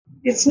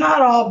it's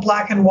not all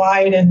black and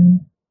white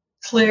and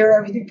clear.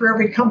 Everything for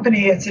every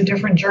company, it's a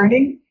different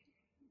journey.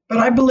 But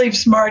I believe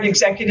smart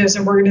executives,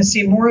 and we're going to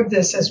see more of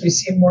this as we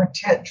see more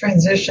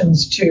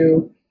transitions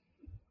to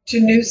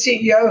new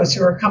CEOs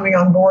who are coming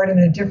on board in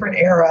a different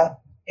era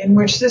in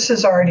which this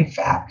is already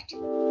fact.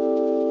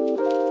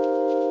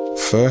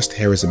 First,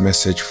 here is a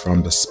message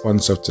from the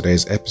sponsor of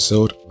today's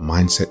episode,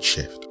 Mindset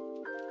Shift.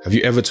 Have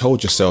you ever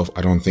told yourself,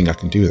 I don't think I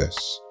can do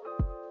this?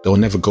 They'll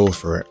never go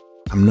for it.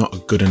 I'm not a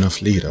good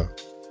enough leader.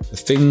 The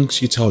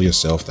things you tell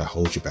yourself that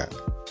hold you back.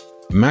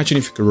 Imagine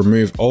if you could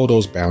remove all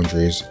those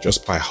boundaries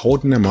just by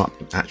holding them up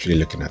and actually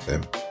looking at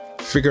them,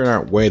 figuring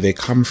out where they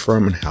come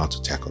from and how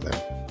to tackle them.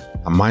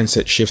 At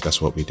Mindset Shift,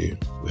 that's what we do.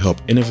 We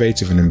help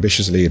innovative and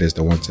ambitious leaders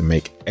that want to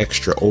make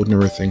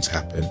extraordinary things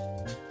happen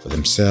for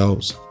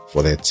themselves,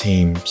 for their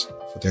teams,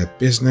 for their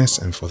business,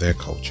 and for their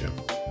culture.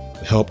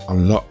 We help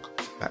unlock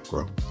that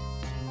growth.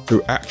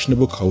 Through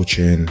actionable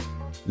coaching,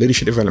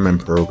 leadership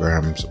development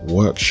programs,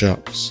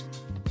 workshops,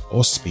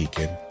 or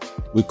speaking,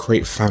 we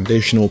create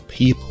foundational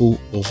people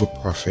over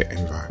profit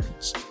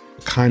environments,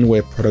 the kind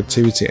where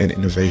productivity and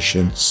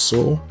innovation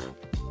soar,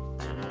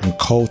 and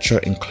culture,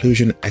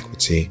 inclusion, and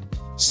equity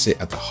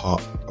sit at the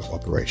heart of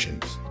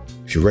operations.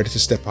 If you're ready to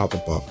step out the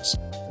box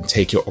and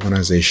take your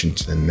organization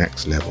to the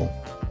next level,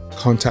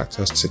 contact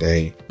us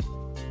today,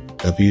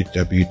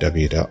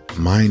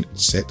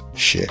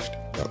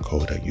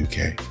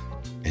 www.mindsetshift.co.uk.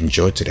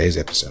 Enjoy today's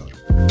episode.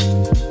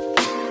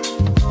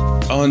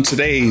 On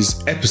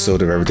today's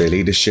episode of Everyday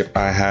Leadership,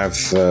 I have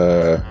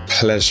the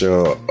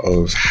pleasure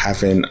of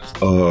having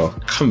a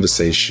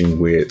conversation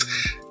with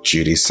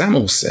Judy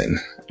Samuelson.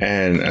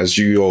 And as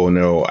you all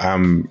know,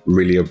 I'm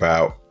really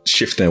about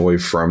shifting away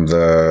from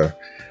the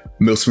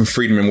Milton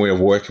Friedman way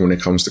of working when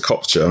it comes to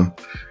culture.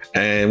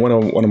 And when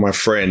one of my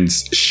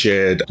friends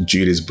shared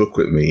Judy's book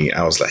with me,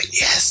 I was like,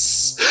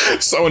 yes,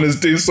 someone is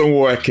doing some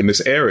work in this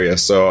area.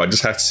 So I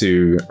just had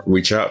to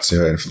reach out to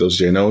her. And for those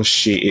of you who know,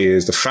 she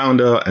is the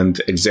founder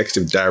and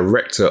executive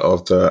director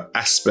of the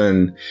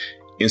Aspen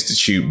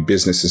Institute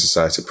Business and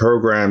Society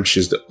program.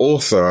 She's the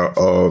author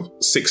of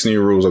 6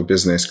 New Rules of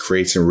Business,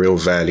 Creating Real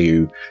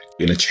Value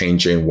in a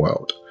Changing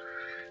World.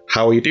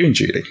 How are you doing,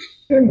 Judy?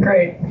 Doing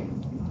great.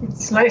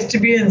 It's nice to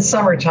be in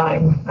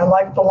summertime. I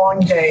like the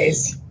long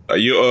days. Are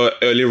you an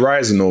early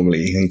riser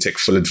normally and you take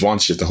full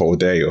advantage of the whole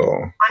day?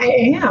 Or I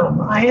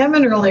am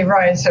an early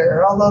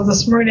riser, although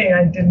this morning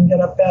I didn't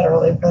get up that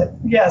early. But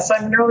yes,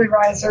 I'm an early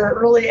riser,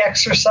 early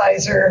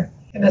exerciser,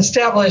 and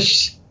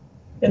established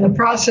in the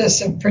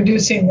process of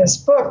producing this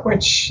book,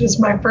 which is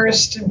my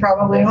first and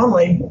probably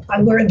only. I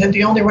learned that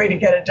the only way to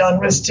get it done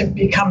was to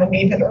become an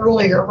even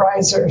earlier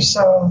riser.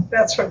 So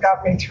that's what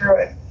got me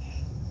through it.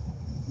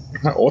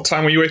 What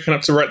time were you waking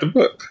up to write the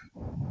book?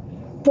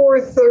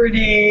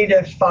 4:30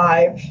 to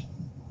 5:30.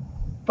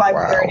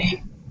 Wow.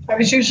 I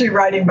was usually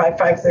writing by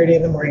 5:30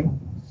 in the morning.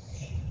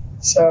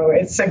 So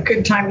it's a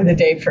good time of the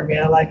day for me.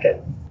 I like it.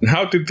 And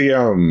how did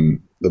the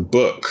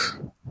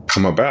book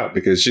come about?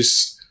 Because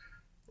just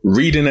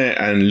reading it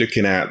and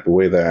looking at the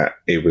way that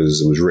it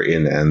was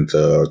written and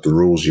the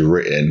rules you've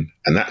written,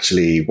 and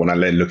actually when I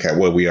look at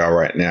where we are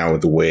right now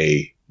with the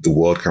way the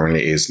world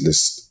currently is,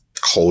 this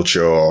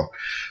culture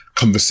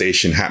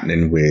conversation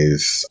happening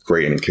with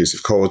great and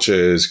inclusive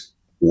cultures,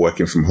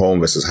 working from home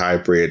versus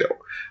hybrid,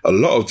 a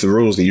lot of the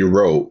rules that you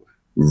wrote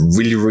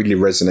really, really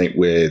resonate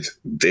with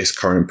this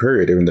current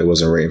period, even though it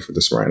wasn't written for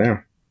this right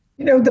now.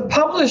 You know, the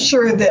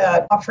publisher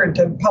that offered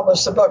to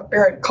publish the book,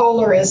 Barrett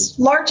Kohler, is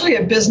largely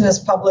a business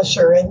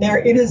publisher, and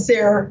it is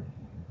their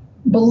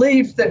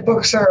belief that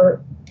books are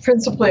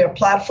principally a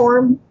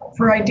platform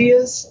for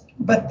ideas,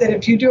 but that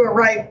if you do it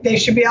right, they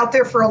should be out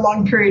there for a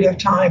long period of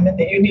time, and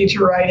that you need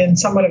to write in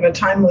somewhat of a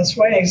timeless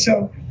way.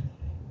 So,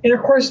 and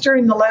of course,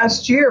 during the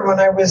last year when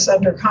I was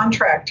under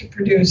contract to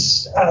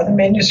produce the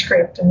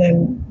manuscript and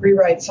then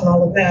rewrites and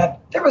all of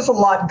that, there was a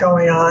lot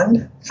going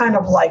on, kind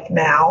of like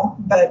now.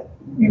 But,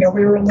 you know,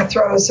 we were in the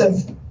throes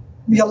of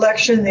the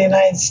election in the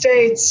United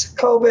States,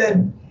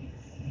 COVID,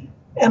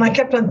 and I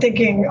kept on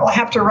thinking, I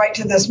have to write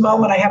to this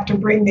moment. I have to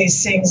bring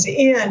these things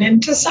in.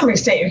 And to some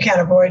extent, you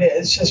can't avoid it.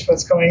 It's just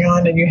what's going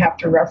on and you have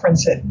to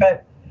reference it.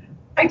 But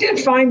I did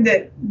find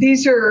that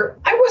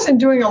I wasn't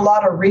doing a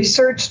lot of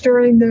research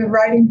during the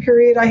writing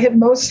period. I had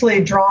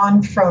mostly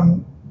drawn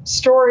from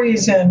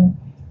stories and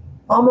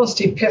almost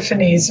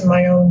epiphanies in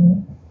my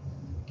own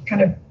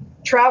kind of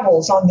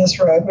travels on this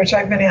road, which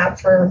I've been at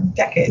for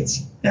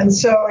decades. And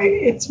so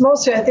it's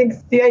mostly, I think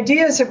the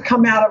ideas have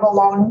come out of a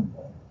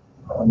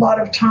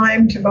lot of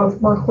time to both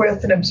work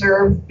with and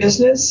observe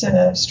business, and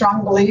a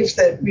strong belief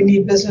that we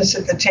need business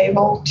at the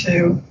table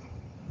to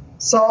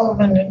solve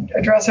and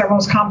address our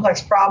most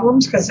complex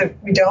problems, because if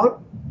we don't,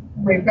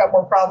 we've got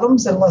more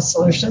problems and less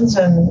solutions.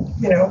 And,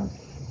 you know,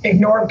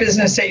 ignore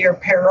business at your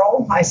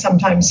peril, I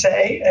sometimes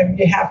say. And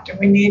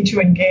we need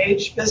to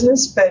engage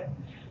business, but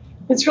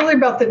it's really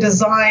about the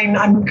design.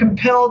 I'm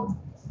compelled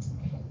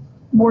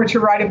more to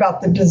write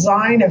about the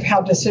design of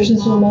how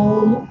decisions are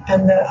made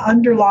and the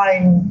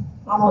underlying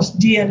almost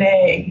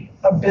DNA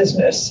of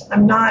business.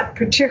 I'm not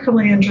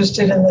particularly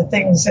interested in the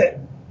things that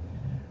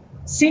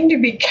seem to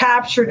be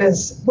captured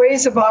as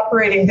ways of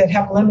operating that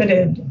have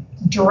limited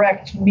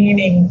direct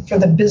meaning for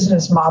the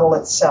business model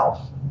itself.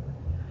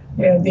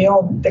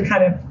 The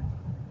kind of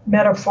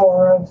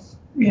metaphor of,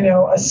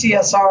 a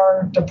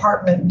CSR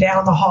department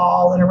down the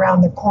hall and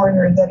around the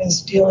corner that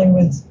is dealing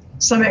with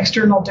some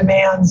external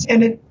demands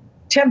and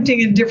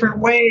attempting in different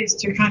ways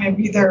to kind of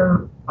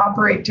either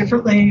operate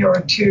differently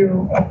or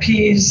to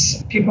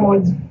appease people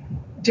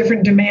with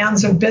different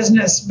demands of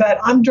business. But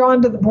I'm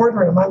drawn to the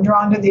boardroom. I'm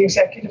drawn to the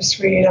executive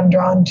suite. I'm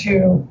drawn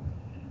to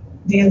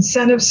the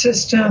incentive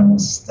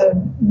systems, the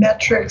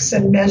metrics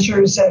and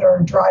measures that are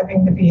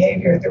driving the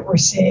behavior that we're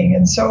seeing.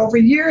 And so over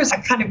years, I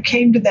kind of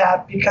came to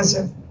that because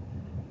of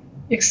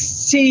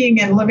seeing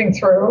and living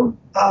through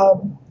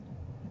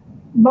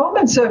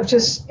moments of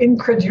just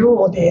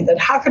incredulity that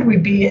how could we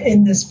be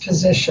in this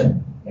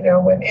position?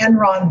 When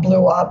Enron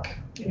blew up,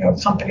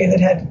 a company that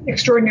had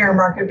extraordinary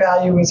market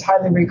value, was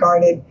highly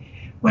regarded,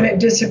 when it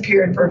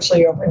disappeared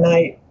virtually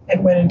overnight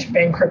and went into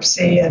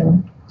bankruptcy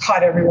and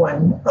caught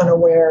everyone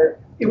unaware.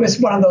 It was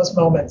one of those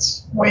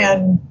moments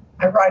when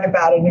I write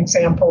about an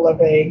example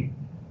of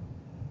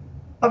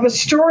a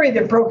story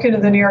that broke into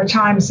the New York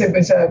Times. It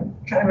was a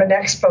kind of an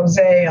expose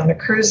on the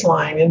cruise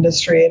line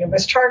industry, and it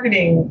was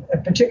targeting a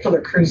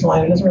particular cruise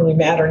line. It doesn't really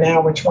matter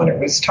now which one it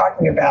was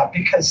talking about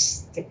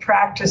because the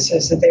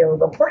practices that they were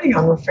reporting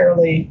on were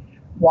fairly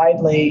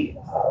widely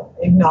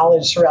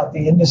acknowledged throughout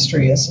the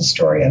industry as the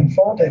story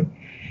unfolded.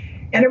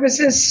 And it was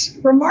this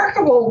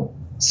remarkable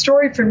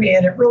story for me,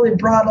 and it really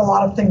brought a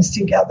lot of things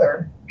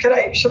together.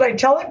 Should I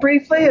tell it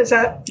briefly? Is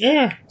that?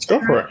 Yeah, let's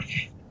go for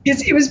it.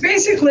 It was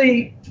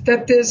basically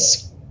that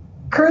this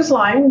cruise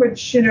line,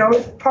 which,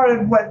 part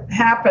of what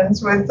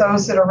happens with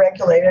those that are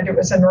regulated, it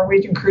was a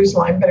Norwegian cruise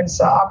line, but it's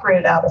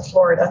operated out of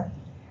Florida.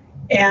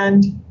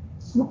 And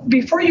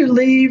before you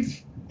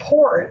leave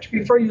port,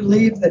 before you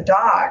leave the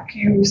dock,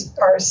 you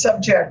are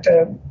subject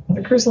to,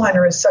 the cruise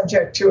liner is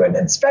subject to an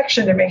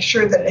inspection to make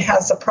sure that it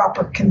has the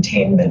proper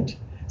containment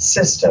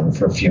system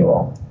for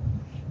fuel.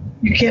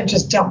 You can't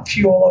just dump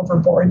fuel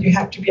overboard. You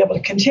have to be able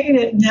to contain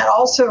it. And that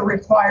also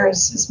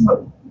requires,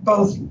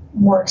 both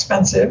more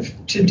expensive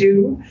to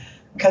do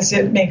because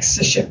it makes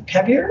the ship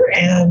heavier,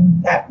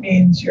 and that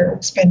means you're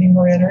expending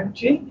more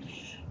energy,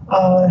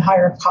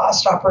 higher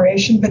cost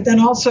operation. But then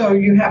also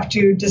you have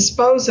to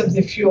dispose of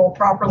the fuel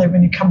properly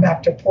when you come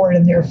back to port,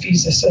 and there are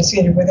fees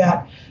associated with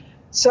that.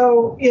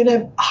 So in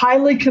a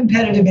highly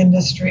competitive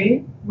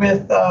industry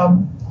with,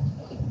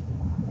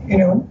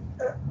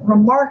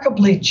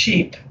 remarkably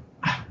cheap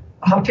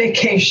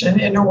vacation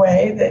in a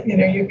way that,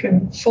 you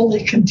can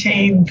fully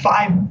contain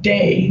 5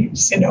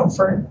 days,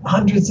 for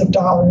hundreds of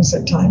dollars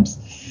at times.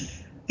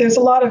 There's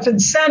a lot of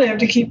incentive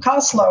to keep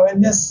costs low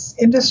in this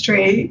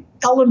industry.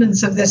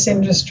 Elements of this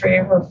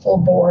industry were full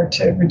bore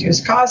to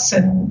reduce costs,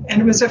 and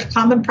it was a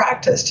common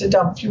practice to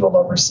dump fuel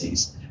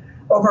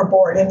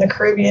overboard in the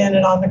Caribbean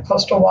and on the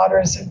coastal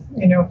waters of,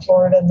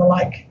 Florida and the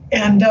like.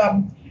 And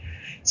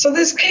so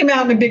this came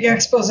out in a big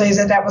expose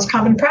that was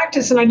common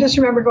practice. And I just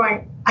remember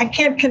going, I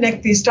can't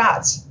connect these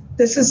dots.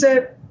 This is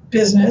a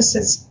business.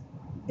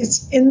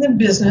 It's in the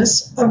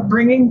business of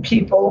bringing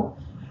people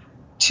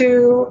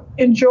to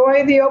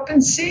enjoy the open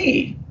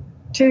sea,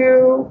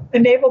 to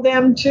enable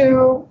them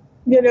to,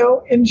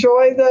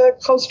 enjoy the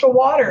coastal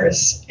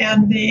waters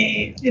and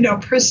the,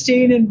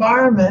 pristine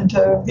environment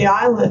of the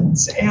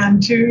islands,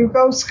 and to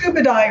go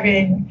scuba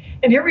diving.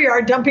 And here we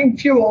are dumping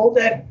fuel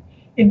that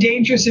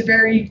endangers the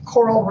very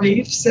coral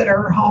reefs that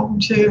are home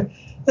to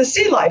the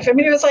sea life. I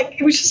mean,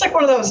 it was just like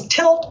one of those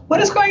tilt.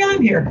 What is going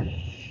on here?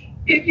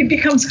 It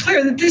becomes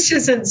clear that this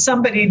isn't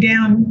somebody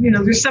down,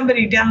 there's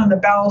somebody down in the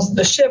bowels of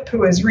the ship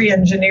who is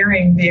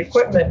re-engineering the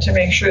equipment to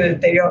make sure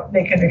that they don't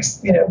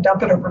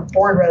dump it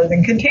overboard rather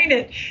than contain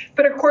it.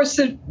 But of course,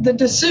 the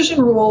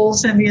decision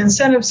rules and the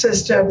incentive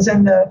systems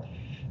and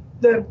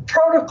the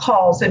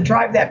protocols that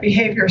drive that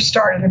behavior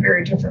start in a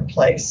very different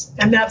place.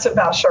 And that's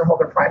about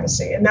shareholder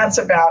primacy. And that's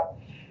about,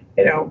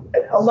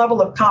 a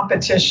level of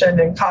competition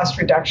and cost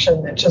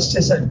reduction that just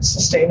isn't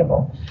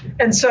sustainable.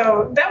 And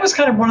so that was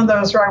kind of one of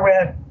those where I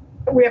went,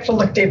 we have to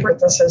look deeper at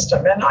the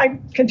system. And I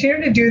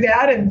continue to do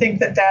that and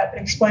think that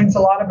explains a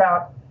lot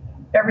about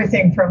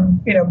everything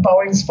from,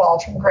 Boeing's fall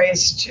from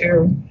grace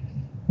to,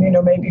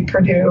 maybe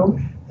Purdue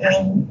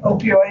and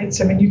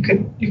opioids. I mean,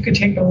 you could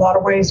take it a lot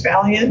of ways.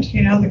 Valiant,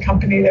 the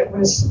company that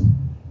was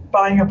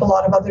buying up a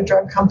lot of other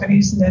drug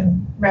companies and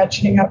then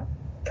ratcheting up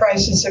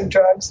prices of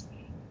drugs.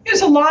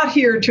 There's a lot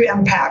here to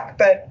unpack,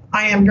 but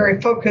I am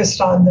very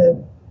focused on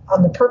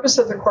the purpose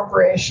of the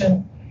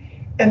corporation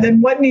and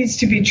then what needs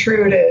to be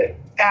true to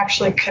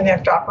actually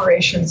connect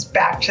operations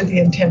back to the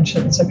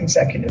intentions of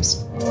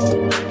executives.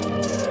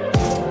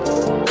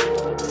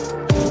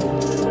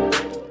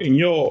 In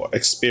your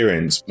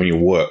experience when you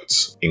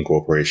worked in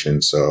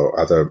corporations, so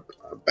either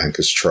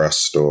Bankers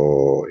Trust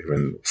or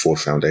even Ford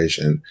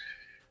Foundation,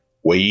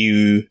 were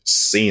you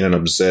seeing and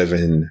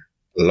observing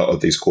a lot of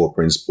these core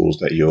principles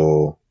that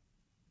you've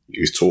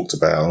talked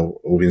about,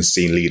 or even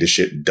seeing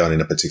leadership done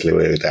in a particular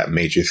way that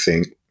made you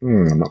think,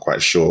 I'm not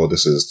quite sure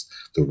this is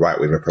the right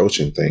way of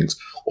approaching things?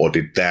 Or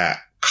did that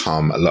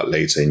come a lot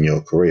later in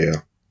your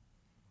career?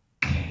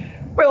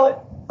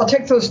 Well, I'll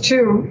take those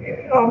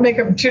two. I'll make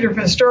them two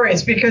different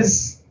stories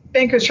because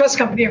Bankers Trust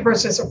Company, of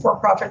course, is a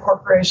for-profit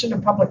corporation, a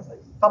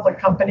public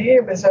company.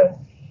 It was a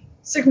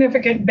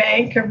significant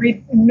bank,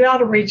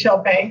 not a retail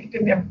bank. It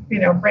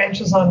didn't have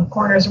branches on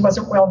corners. It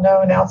wasn't well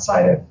known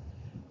outside of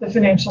the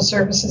financial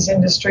services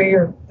industry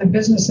or the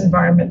business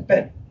environment.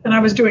 And I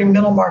was doing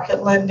middle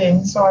market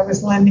lending, so I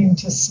was lending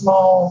to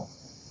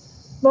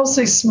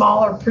mostly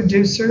smaller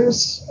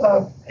producers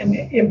and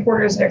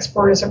importers and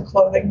exporters of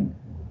clothing,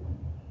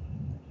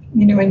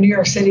 in New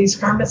York City's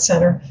garment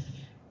center.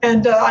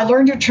 And I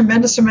learned a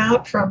tremendous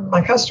amount from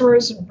my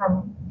customers and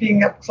from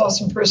being up close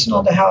and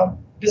personal to how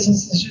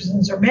business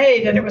decisions are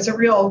made. And it was a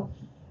real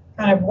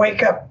kind of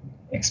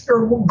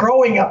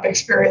growing up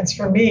experience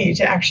for me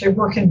to actually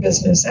work in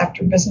business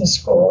after business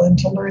school and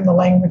to learn the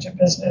language of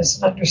business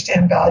and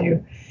understand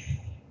value.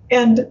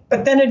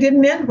 But then it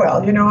didn't end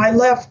well. I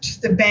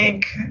left the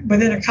bank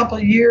within a couple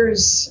of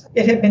years.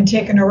 It had been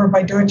taken over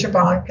by Deutsche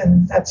Bank,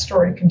 and that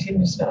story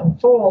continues to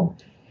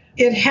unfold.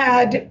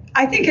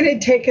 I think it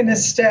had taken a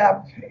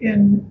step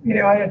in,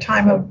 at a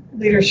time of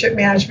leadership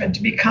management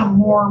to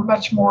become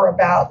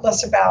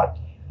less about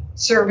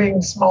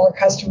serving smaller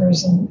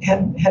customers and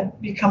had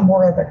become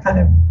more of a kind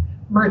of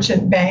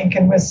merchant bank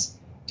and was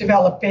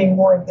developing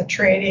more of the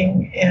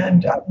trading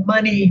and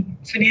money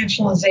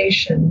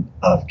financialization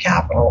of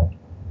capital.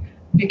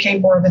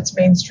 Became more of its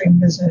mainstream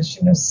business,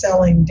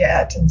 selling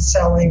debt and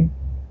selling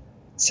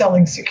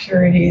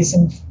securities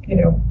and,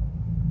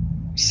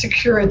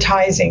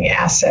 securitizing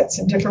assets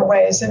in different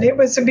ways. And it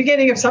was the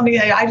beginning of something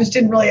that I just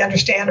didn't really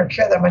understand or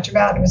care that much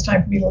about. It was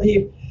time for me to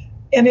leave.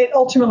 And it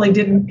ultimately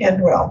didn't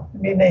end well.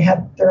 They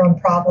had their own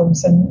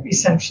problems and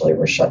essentially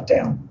were shut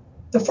down.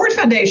 The Ford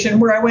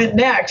Foundation, where I went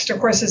next, of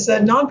course, is a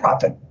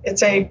nonprofit.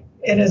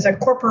 It is a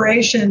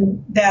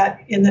corporation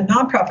that, in the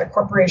nonprofit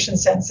corporation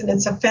sense, and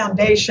it's a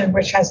foundation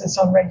which has its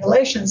own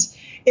regulations.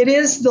 It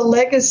is the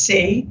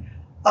legacy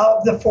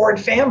of the Ford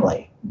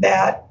family,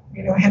 that,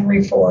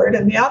 Henry Ford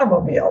and the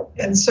automobile.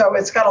 And so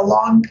it's got a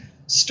long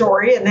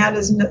story, and that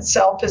in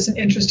itself is an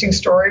interesting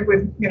story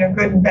with,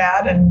 good and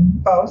bad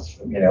and both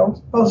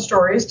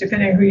stories,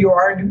 depending on who you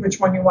are and which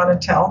one you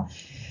want to tell.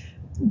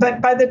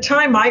 But by the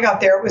time I got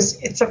there,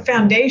 it's a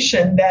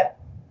foundation that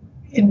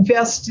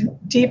invests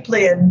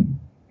deeply in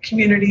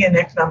community and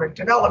economic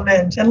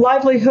development and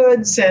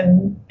livelihoods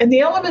and the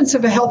elements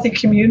of a healthy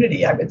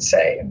community, I would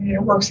say.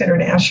 It works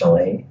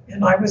internationally.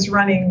 And I was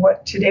running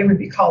what today would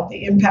be called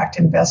the impact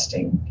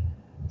investing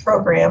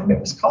program. It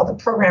was called the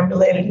Program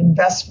Related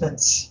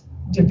Investments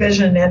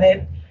Division.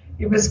 And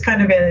it was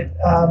kind of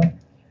a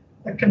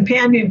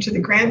companion to the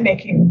grant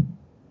making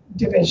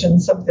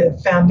divisions of the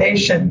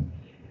foundation,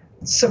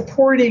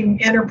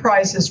 supporting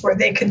enterprises where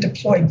they could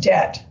deploy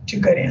debt to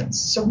good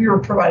ends. So we were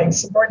providing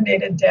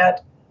subordinated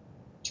debt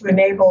to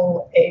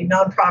enable a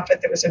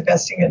nonprofit that was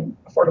investing in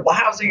affordable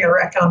housing or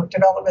economic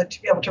development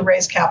to be able to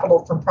raise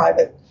capital from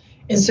private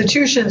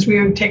institutions. We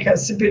would take a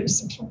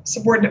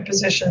subordinate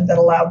position that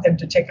allowed them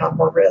to take on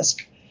more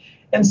risk.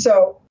 And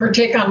so, or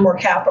take on more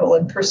capital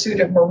in pursuit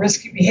of more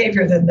risky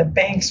behavior than the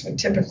banks would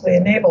typically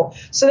enable.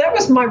 So that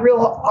was my real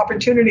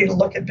opportunity to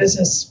look at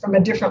business from a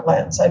different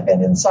lens. I've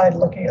been inside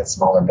looking at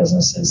smaller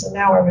businesses, and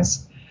now I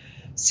was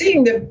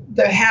seeing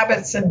the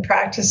habits and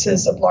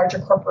practices of larger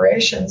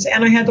corporations.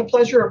 And I had the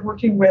pleasure of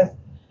working with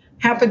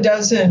half a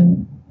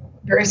dozen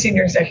very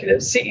senior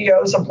executives,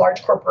 CEOs of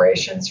large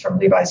corporations, from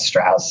Levi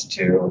Strauss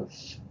to,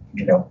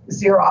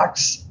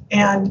 Xerox,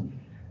 and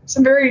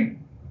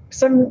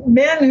some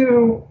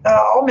men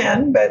all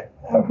men, but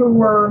who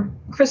were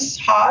Chris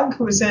Hogg,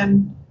 who was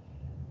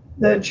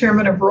the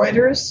chairman of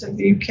Reuters of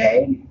the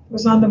UK,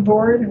 was on the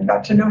board, and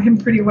got to know him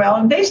pretty well.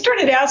 And they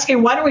started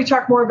asking, why don't we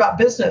talk more about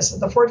business at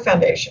the Ford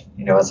Foundation?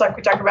 It's like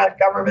we talk about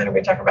government and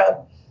we talk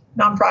about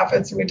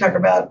nonprofits and we talk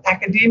about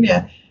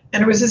academia.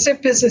 And it was as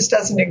if business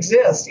doesn't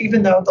exist,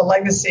 even though the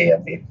legacy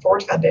of the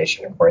Ford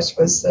Foundation, of course,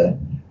 was a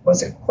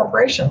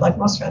corporation, like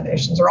most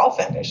foundations or all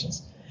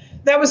foundations.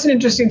 That was an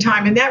interesting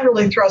time, and that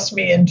really thrust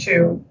me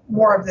into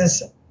more of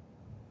this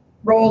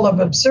role of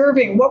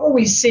observing. What were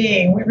we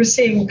seeing? We were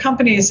seeing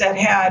companies that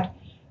had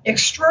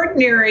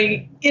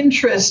extraordinary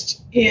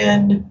interest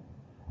in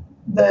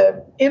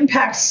the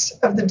impacts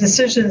of the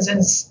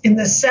decisions in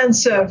the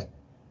sense of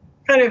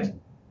kind of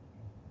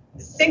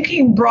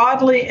thinking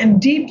broadly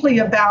and deeply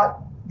about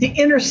the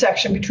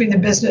intersection between the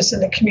business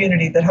and the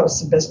community that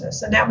hosts the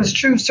business. And that was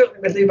true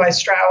certainly with Levi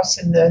Strauss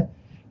and the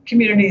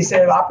communities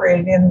that it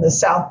operated in the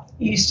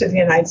southeast of the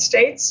United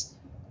States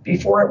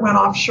before it went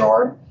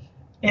offshore.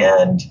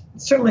 And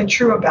certainly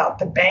true about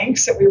the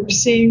banks that we were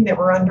seeing that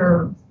were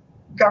under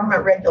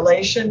government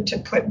regulation to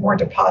put more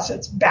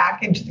deposits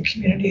back into the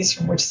communities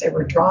from which they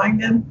were drawing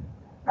them.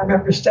 I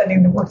remember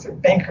studying the work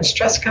of Bankers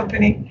Trust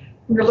Company.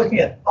 We were looking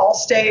at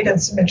Allstate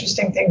and some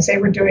interesting things they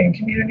were doing in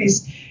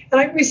communities.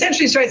 And I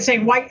essentially started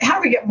saying, how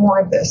do we get more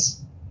of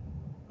this?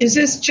 Is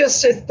this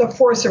just the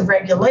force of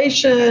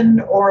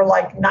regulation, or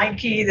like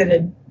Nike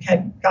that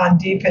had gone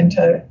deep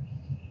into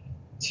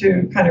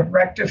kind of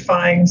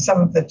rectifying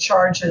some of the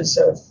charges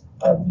of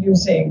of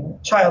using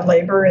child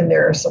labor in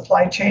their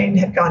supply chain,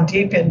 had gone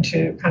deep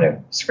into kind of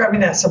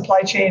scrubbing that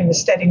supply chain and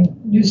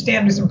setting new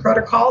standards and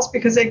protocols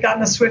because they'd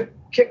gotten a swift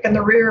kick in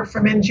the rear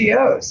from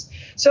NGOs.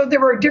 So there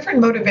were different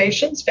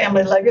motivations,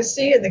 family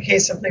legacy in the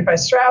case of Levi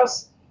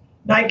Strauss,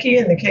 Nike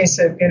in the case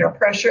of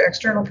pressure,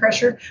 external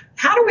pressure.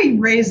 How do we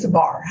raise the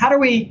bar? How can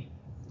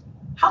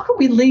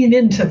we lean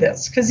into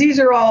this? Because these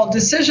are all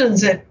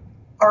decisions that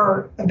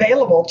are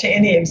available to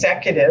any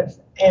executive.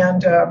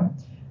 And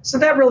so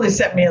that really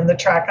set me on the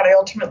track. And I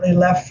ultimately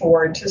left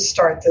Ford to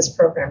start this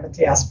program at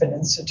the Aspen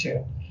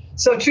Institute.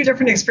 So 2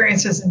 different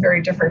experiences in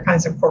very different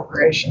kinds of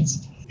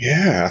corporations.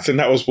 Yeah, I think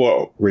that was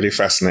what really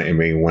fascinated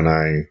me when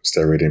I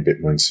started reading a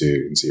bit more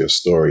into your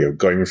story of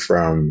going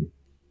from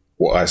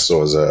what I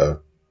saw as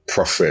a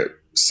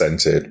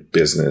profit-centered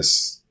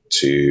business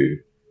to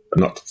a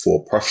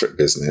not-for-profit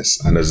business.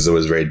 And there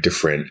was very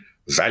different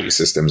value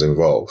systems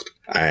involved.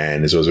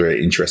 And it was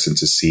very interesting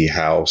to see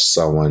how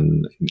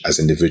someone, as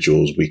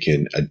individuals, we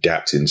can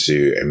adapt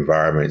into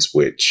environments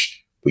which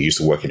we used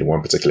to work in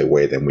one particular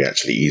way, then we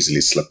actually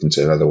easily slipped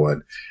into another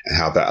one, and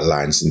how that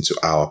aligns into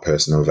our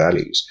personal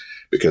values.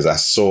 Because I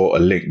saw a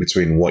link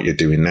between what you're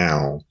doing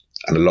now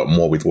and a lot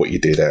more with what you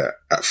did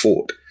at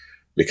Ford,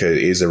 because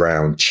it is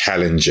around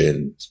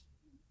challenging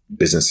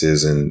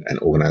businesses and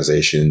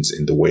organizations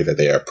in the way that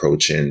they are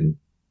approaching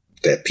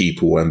their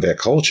people and their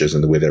cultures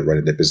and the way they're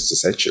running their business,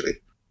 essentially.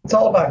 It's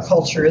all about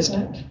culture,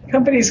 isn't it?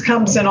 Companies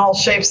comes in all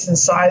shapes and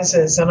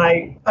sizes. And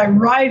I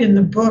write in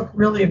the book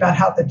really about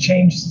how the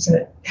change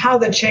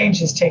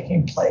is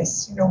taking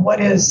place. What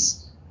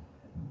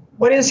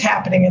is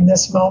happening in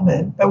this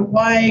moment? But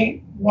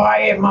why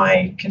am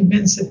I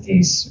convinced that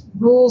these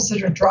rules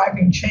that are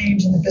driving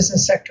change in the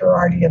business sector are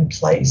already in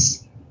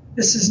place?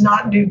 This is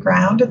not new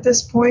ground at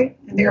this point.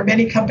 And there are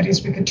many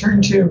companies we could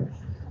turn to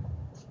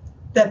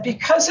that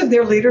because of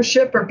their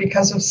leadership or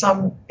because of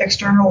some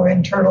external or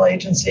internal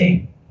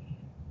agency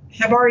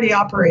have already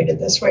operated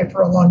this way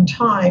for a long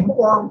time,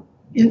 or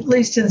at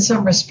least in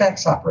some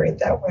respects operate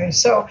that way.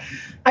 So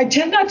I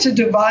tend not to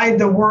divide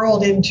the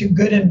world into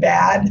good and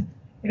bad.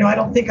 I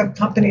don't think of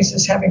companies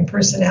as having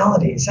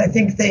personalities. I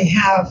think they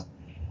have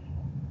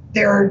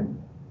their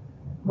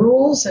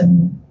rules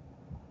and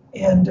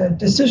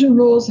decision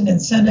rules and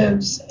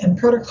incentives and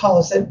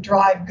protocols that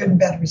drive good and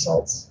bad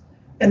results.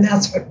 And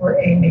that's what we're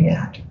aiming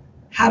at.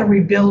 How do we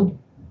build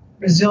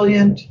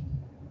resilient,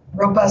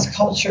 robust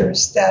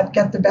cultures that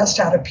get the best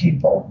out of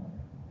people?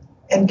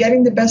 And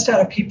getting the best out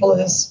of people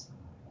is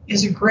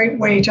a great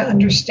way to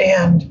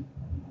understand,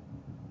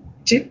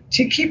 to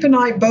keep an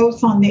eye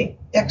both on the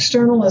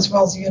external as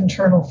well as the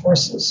internal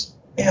forces.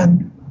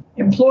 And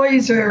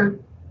employees are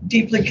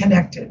deeply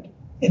connected.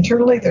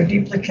 Internally, they're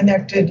deeply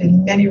connected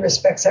in many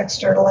respects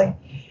externally.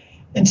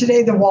 And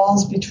today, the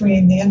walls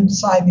between the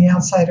inside and the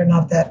outside are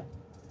not that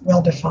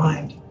well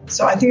defined.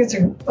 So I think it's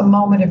a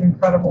moment of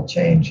incredible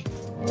change.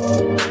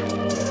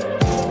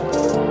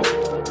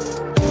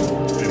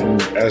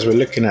 And as we're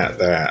looking at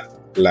that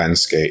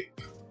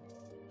landscape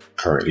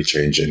currently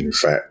changing, in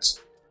fact,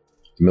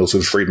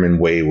 Milton Friedman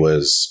way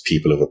was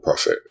people over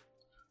profit.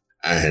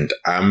 And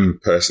I'm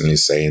personally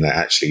saying that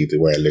actually the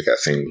way I look at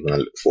things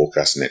when I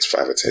forecast the next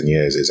 5 or 10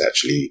 years is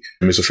actually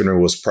Milton Friedman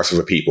was profit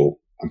over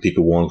people, and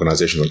people want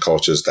organizations and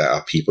cultures that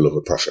are people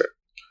over profit.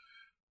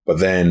 But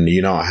then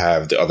you now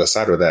have the other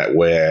side of that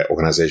where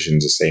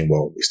organizations are saying,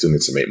 well, we still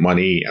need to make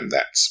money and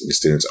we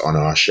still need to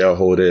honor our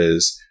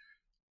shareholders.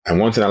 And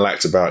one thing I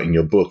liked about in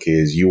your book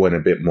is you went a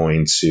bit more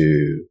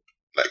into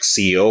like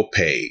CEO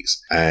pays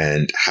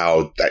and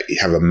how that you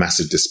have a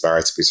massive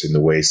disparity between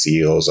the way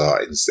CEOs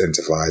are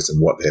incentivized and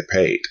what they're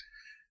paid.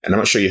 And I'm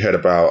not sure you heard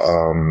about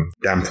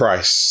Dan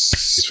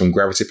Price from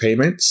Gravity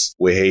Payments,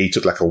 where he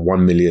took like a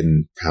 £1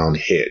 million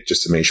hit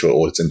just to make sure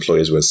all his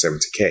employees were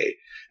 70K.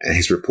 And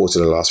he's reported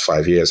the last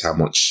 5 years how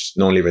much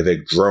not only have they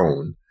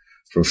grown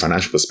from a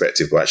financial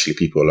perspective, but actually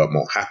people are a lot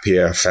more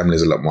happier,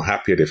 families are a lot more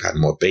happier, they've had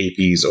more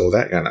babies, all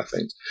that kind of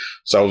thing.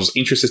 So I was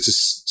interested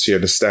to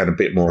understand a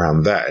bit more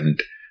around that. And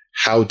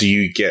how do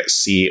you get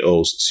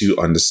CEOs to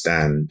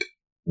understand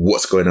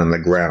what's going on the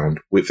ground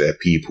with their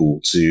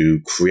people to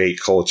create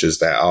cultures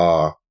that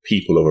are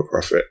people over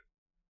profit?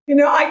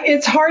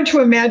 It's hard to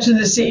imagine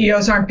the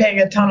CEOs aren't paying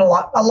a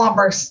lot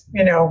more,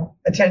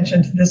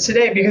 attention to this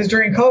today, because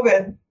during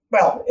COVID,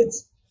 well,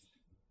 it's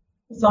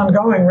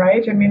ongoing,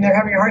 right? I mean, they're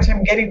having a hard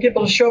time getting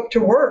people to show up to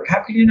work.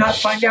 How can you not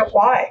find out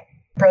why?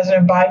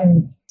 President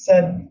Biden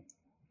said,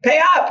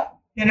 pay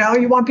up.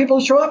 You want people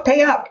to show up,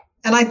 pay up.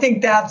 And I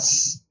think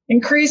that's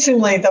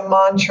increasingly the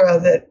mantra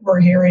that we're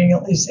hearing,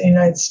 at least in the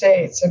United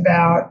States,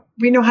 about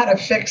we know how to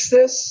fix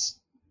this.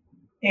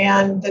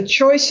 And the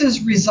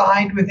choices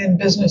reside within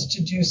business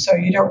to do so.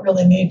 You don't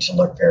really need to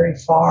look very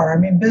far. I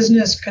mean,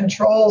 business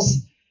controls,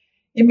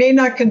 it may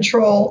not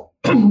control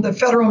the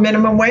federal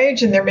minimum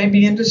wage, and there may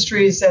be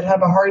industries that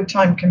have a hard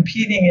time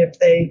competing if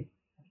they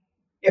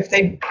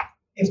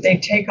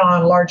take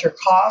on larger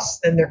costs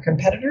than their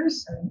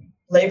competitors. And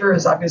labor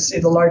is obviously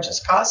the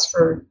largest cost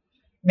for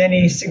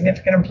many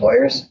significant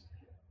employers.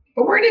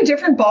 But we're in a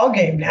different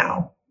ballgame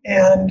now,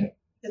 and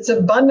it's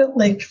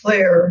abundantly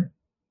clear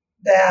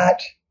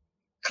that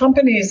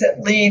companies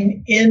that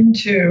lean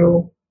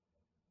into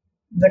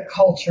the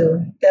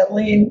culture, that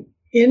lean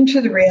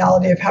into the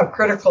reality of how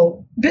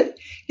critical, but,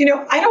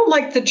 I don't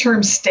like the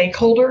term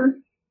stakeholder,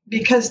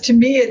 because to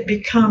me it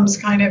becomes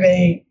kind of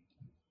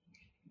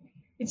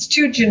it's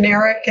too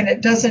generic, and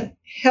it doesn't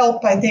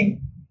help, I think,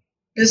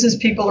 business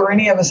people or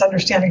any of us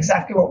understand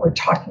exactly what we're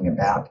talking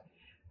about.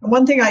 And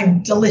one thing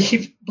I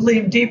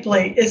believe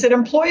deeply is that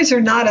employees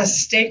are not a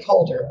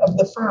stakeholder of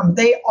the firm.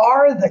 They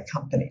are the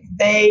company.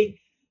 They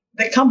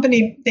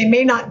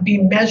may not be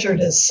measured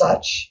as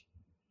such,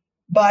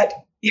 but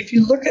if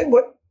you look at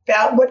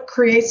what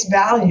creates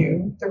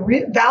value,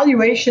 the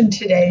valuation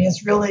today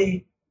is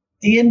really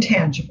the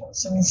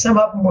intangibles. I mean, some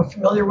of them we're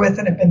familiar with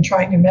and have been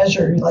trying to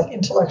measure, like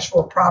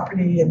intellectual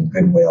property and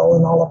goodwill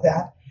and all of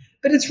that.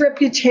 But it's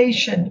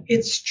reputation,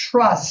 it's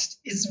trust,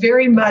 it's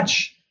very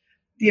much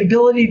the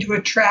ability to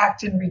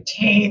attract and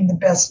retain the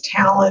best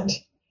talent.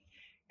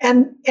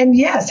 And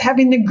yes,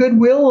 having the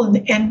goodwill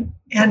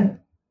and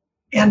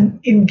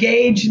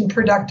engage in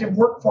productive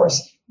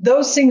workforce.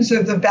 Those things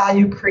are the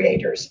value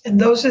creators. And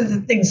those are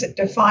the things that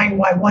define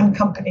why one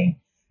company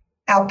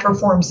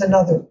outperforms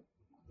another.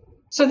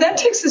 So that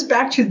takes us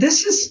back to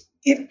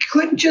it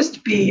could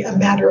just be a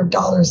matter of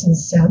dollars and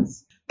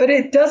cents, but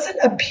it doesn't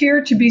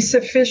appear to be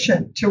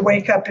sufficient to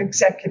wake up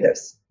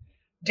executives.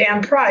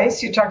 Dan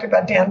Price, you talked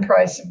about Dan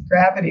Price of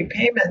Gravity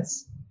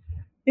Payments.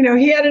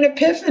 He had an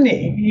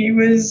epiphany.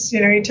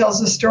 He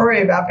tells a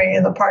story about being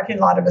in the parking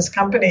lot of his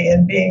company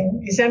and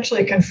being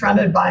essentially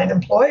confronted by an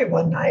employee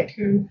one night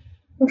who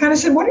kind of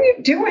said, "What are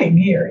you doing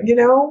here?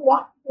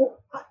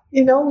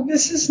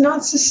 This is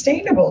not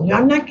sustainable.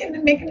 I'm not going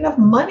to make enough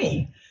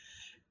money."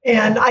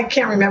 And I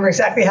can't remember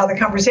exactly how the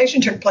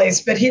conversation took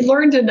place, but he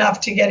learned enough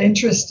to get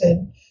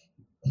interested.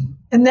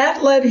 And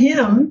that led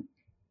him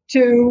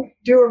to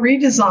do a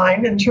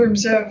redesign in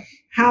terms of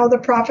how the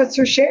profits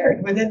are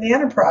shared within the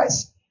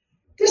enterprise.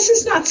 This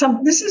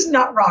is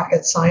not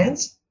rocket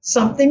science.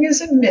 Something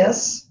is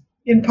amiss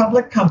in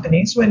public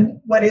companies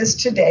when what is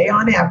today,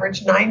 on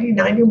average,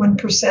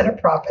 91% of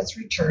profits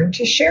return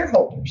to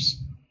shareholders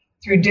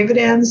through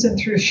dividends and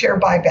through share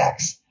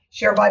buybacks.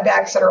 Share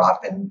buybacks that are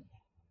often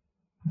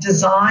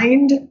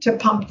designed to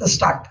pump the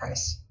stock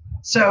price.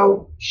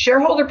 So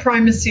shareholder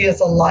primacy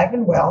is alive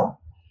and well.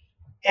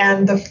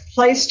 And the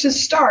place to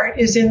start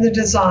is in the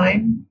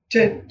design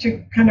to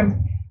kind of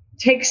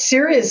take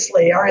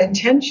seriously our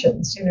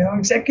intentions.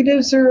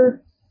 Executives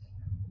are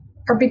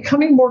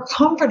becoming more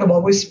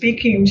comfortable with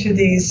speaking to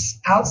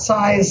these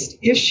outsized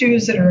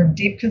issues that are of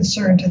deep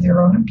concern to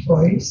their own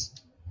employees,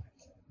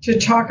 to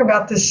talk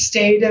about the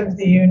state of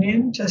the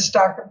union, to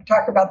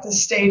talk about the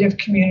state of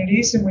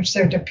communities in which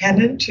they're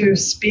dependent, to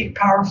speak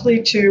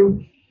powerfully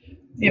to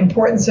the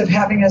importance of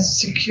having a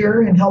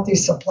secure and healthy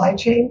supply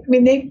chain. I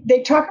mean,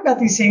 they talk about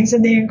these things,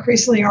 and they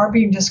increasingly are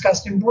being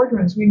discussed in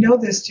boardrooms. We know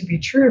this to be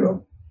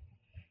true.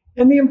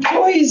 And the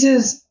employees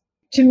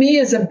to me,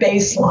 is a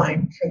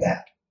baseline for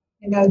that.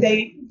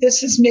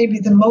 This is maybe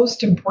the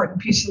most important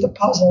piece of the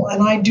puzzle.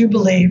 And I do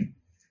believe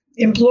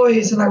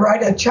employees, and I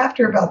write a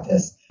chapter about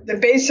this,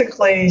 that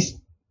basically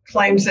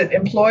claims that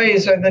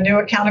employees are the new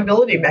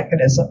accountability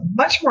mechanism,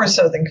 much more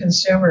so than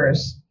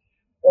consumers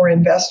or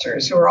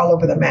investors who are all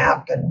over the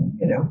map and,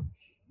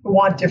 who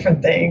want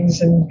different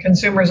things, and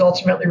consumers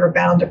ultimately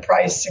rebound to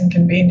price and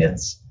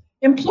convenience.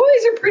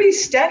 Employees are pretty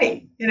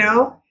steady,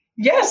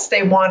 Yes,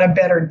 they want a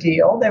better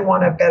deal. They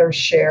want a better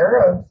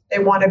share they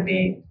want to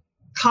be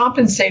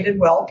compensated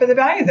well for the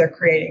value they're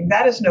creating.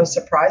 That is no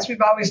surprise.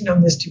 We've always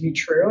known this to be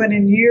true. And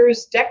in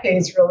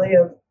decades really,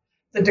 of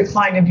the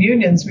decline of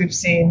unions, we've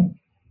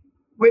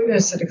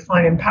witnessed the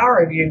decline in power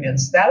of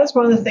unions. That is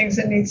one of the things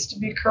that needs to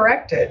be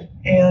corrected.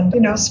 And,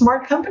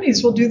 smart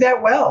companies will do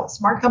that well.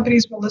 Smart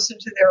companies will listen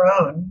to their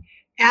own,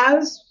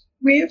 as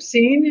we have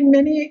seen in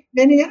many,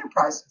 many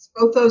enterprises,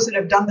 both those that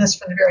have done this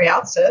from the very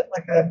outset,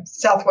 like a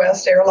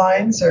Southwest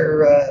Airlines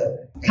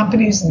or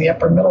companies in the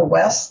upper Middle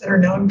West that are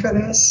known for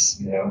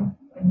this.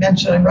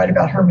 I write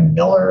about Herman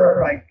Miller,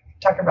 or I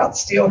talk about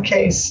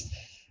Steelcase,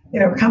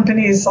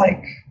 companies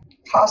like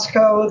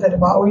Costco that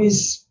have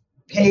always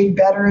paid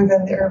better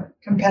than their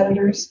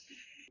competitors.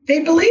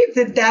 They believe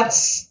that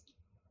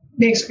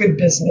makes good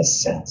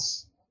business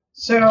sense.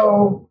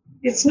 So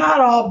it's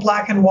not all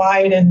black and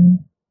white and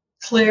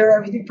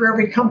clear. For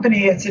every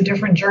company, it's a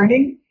different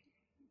journey.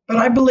 But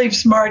I believe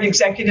smart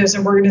executives,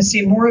 and we're going to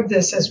see more of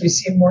this as we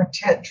see more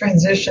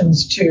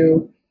transitions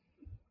to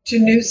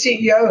new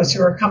CEOs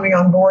who are coming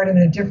on board in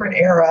a different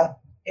era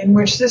in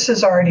which this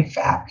is already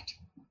fact.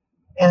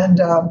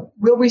 And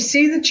will we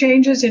see the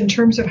changes in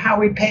terms of how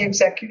we pay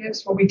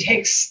executives? Will we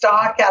take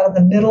stock out of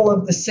the middle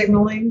of the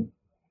signaling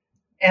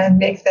and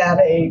make that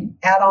a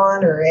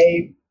add-on or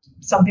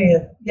something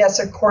that, yes,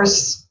 of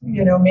course,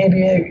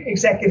 maybe an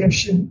executive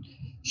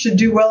should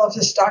do well if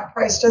the stock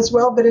price does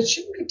well, but it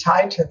shouldn't be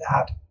tied to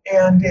that.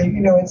 And,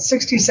 it's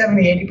 60,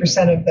 70,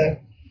 80% of the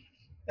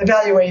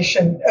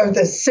valuation of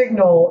the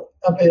signal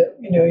of it,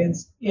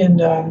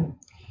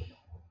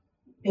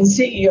 in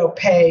CEO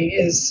pay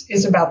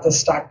is about the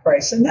stock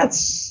price. And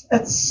it's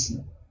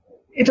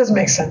it doesn't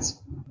make sense.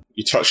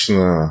 You touched on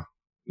a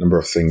number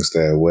of things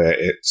there where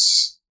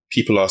it's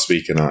people are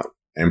speaking up,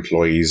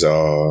 employees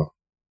are,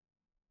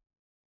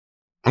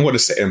 I'm going to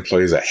say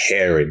employees are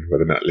hearing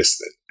whether they're not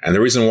listening. And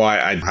the reason why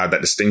I had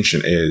that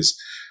distinction is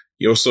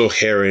you're also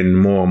hearing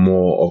more and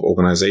more of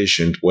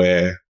organizations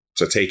where,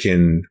 so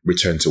taking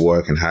return to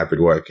work and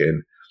hybrid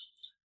working,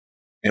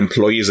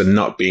 employees are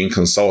not being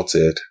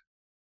consulted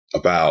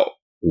about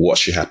what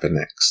should happen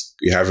next.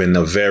 You're having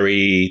a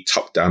very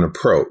top-down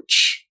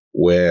approach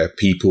where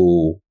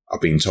people are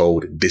being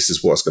told, this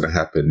is what's going to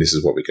happen, this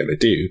is what we're going to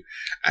do.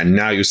 And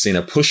now you're seeing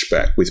a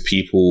pushback with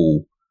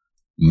people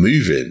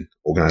moving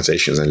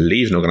organizations and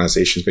leaving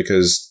organizations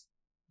because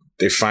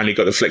they finally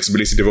got the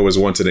flexibility they've always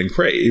wanted and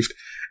craved.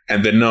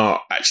 And they're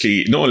not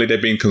actually, not only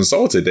they're being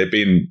consulted, they're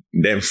being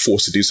then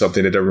forced to do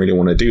something they don't really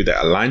want to do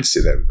that aligns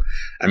to them.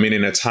 I mean,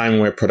 in a time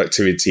where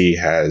productivity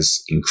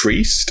has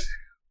increased,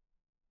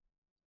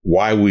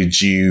 why would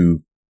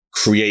you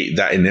create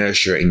that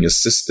inertia in your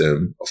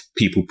system of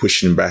people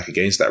pushing back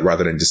against that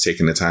rather than just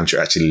taking the time to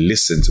actually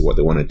listen to what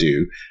they want to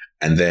do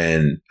and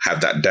then have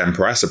that damn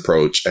price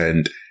approach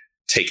and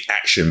take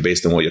action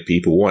based on what your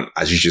people want,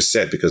 as you just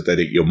said, because they're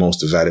your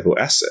most valuable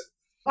asset?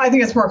 I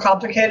think it's more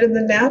complicated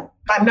than that.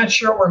 I'm not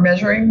sure what we're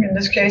measuring in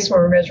this case. When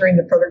we're measuring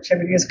the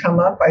productivity has come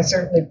up, I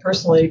certainly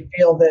personally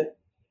feel that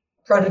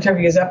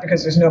productivity is up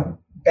because there's no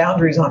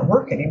boundaries on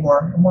work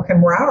anymore. I'm working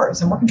more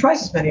hours. I'm working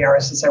twice as many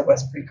hours as I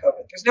was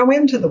pre-COVID. There's no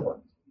end to the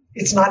work.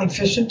 It's not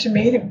efficient to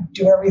me to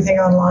do everything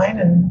online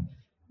and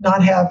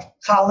not have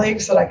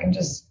colleagues that I can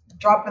just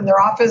drop in their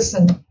office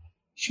and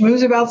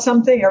schmooze about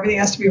something. Everything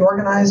has to be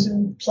organized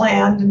and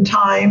planned and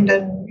timed.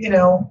 And,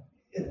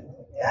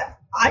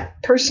 I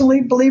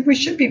personally believe we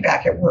should be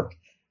back at work.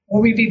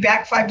 Will we be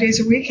back 5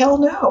 days a week? Hell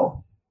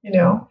no,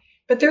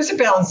 But there's a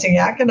balancing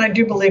act, and I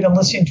do believe in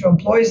listening to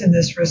employees in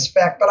this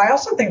respect. But I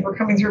also think we're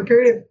coming through a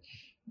period of,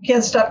 we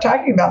can't stop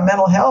talking about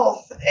mental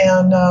health,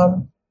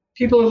 and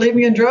people are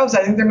leaving in droves.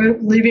 I think they're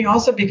leaving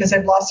also because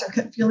they've lost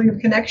their feeling of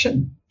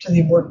connection to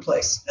the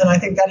workplace. And I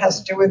think that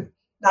has to do with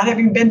not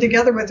having been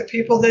together with the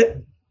people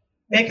that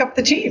make up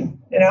the team.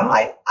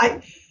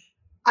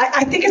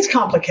 I think it's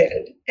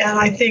complicated. And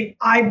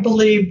I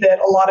believe that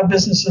a lot of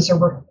businesses are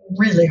working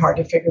really hard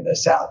to figure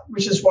this out,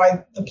 which is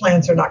why the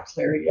plans are not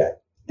clear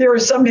yet. There are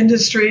some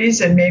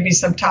industries and maybe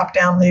some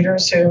top-down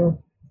leaders who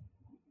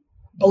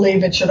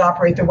believe it should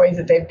operate the way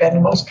that they've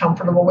been most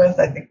comfortable with.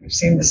 I think we've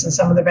seen this in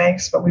some of the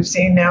banks, but we've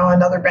seen now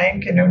another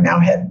bank, now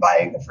headed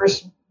by the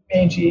first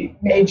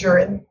major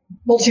and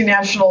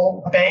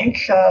multinational bank,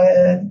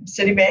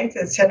 Citibank,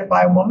 that's headed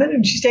by a woman,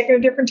 and she's taking a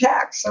different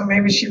tack. So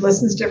maybe she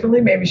listens differently.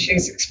 Maybe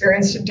she's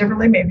experienced it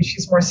differently. Maybe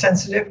she's more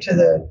sensitive to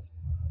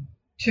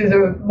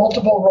the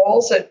multiple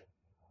roles that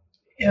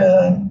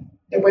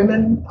the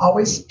women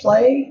always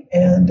play.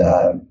 And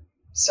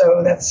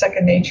so that's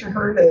second nature to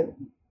her to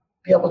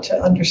be able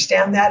to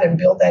understand that and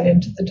build that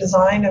into the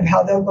design of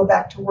how they'll go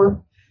back to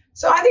work.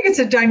 So I think it's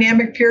a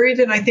dynamic period,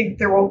 and I think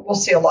we'll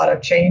see a lot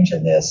of change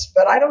in this,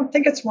 but I don't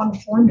think it's one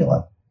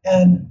formula.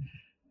 And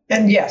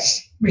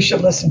yes, we should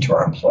listen to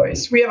our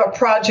employees. We have a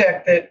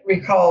project that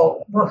we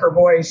call Worker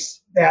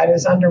Voice that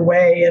is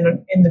underway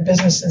in the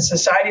Business and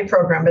Society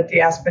program at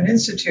the Aspen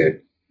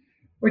Institute,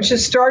 which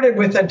has started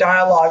with a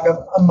dialogue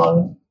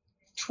among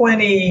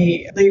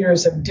 20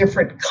 leaders of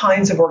different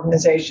kinds of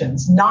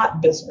organizations,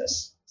 not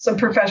business, some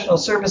professional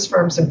service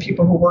firms and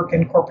people who work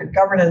in corporate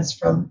governance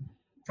from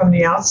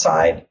the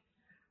outside,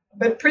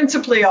 but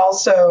principally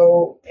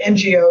also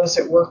NGOs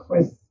that work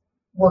with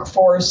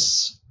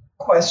workforce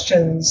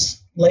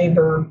questions,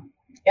 labor,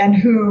 and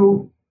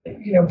who,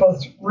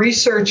 both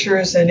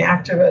researchers and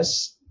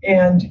activists,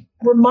 and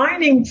we're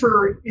mining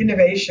for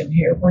innovation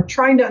here. We're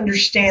trying to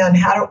understand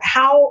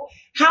how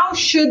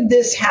should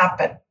this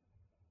happen?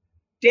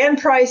 Dan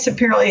Price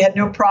apparently had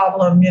no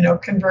problem,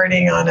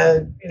 converting on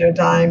a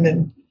dime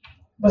and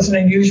was an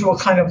unusual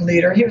kind of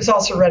leader. He was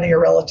also running a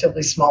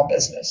relatively small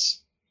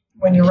business.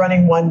 When you're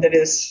running one that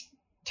is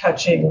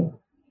touching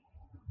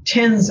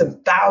tens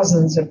of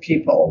thousands of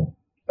people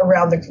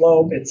around the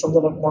globe, it's a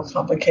little more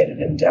complicated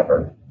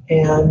endeavor.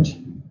 And,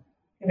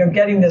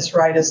 getting this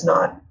right is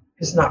not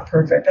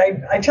perfect.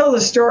 I tell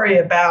the story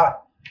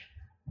about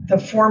the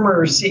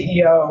former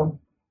CEO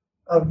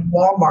of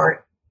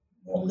Walmart,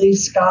 Lee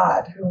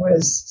Scott, who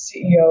was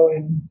CEO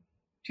in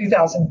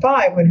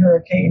 2005 when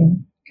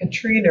Hurricane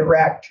Katrina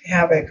wreaked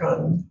havoc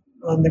on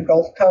the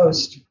Gulf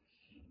Coast.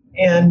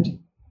 And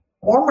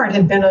Walmart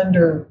had been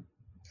under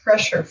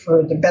pressure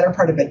for the better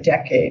part of a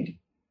decade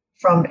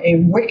from a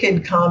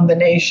wicked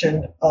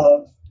combination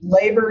of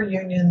labor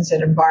unions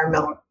and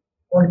environmental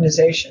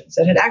organizations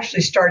that had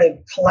actually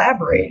started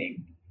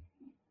collaborating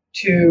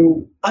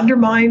to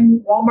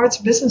undermine Walmart's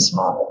business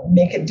model and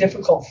make it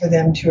difficult for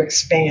them to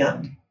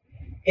expand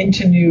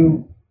into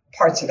new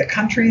parts of the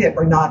country that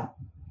were not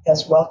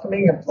as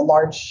welcoming of the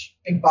large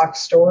big box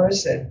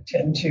stores that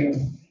tend to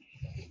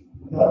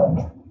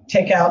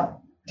take out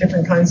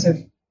different kinds of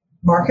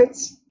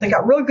markets. They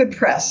got real good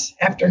press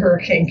after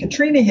Hurricane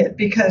Katrina hit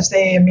because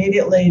they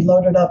immediately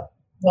loaded up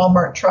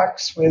Walmart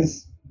trucks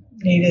with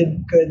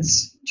needed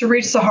goods to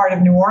reach the heart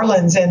of New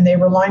Orleans, and they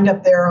were lined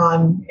up there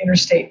on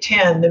Interstate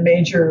 10, the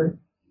major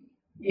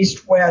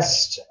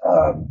east-west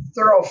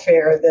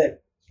thoroughfare that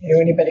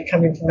anybody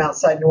coming from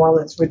outside New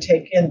Orleans would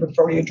take in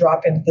before you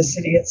drop into the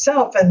city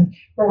itself. And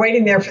we're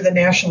waiting there for the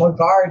National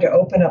Guard to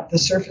open up the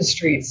surface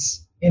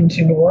streets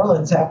into New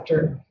Orleans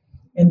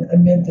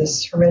amid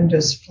this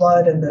horrendous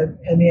flood and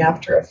the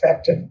after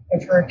effect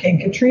of Hurricane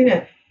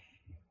Katrina.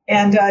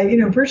 And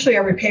virtually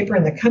every paper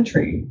in the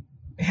country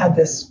had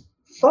this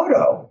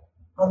photo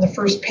on the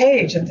first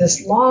page of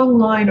this long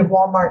line of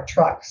Walmart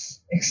trucks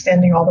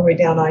extending all the way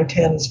down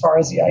I-10 as far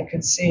as the eye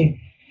could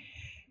see.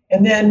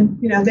 And then,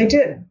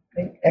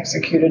 they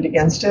executed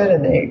against it,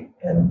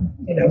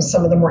 and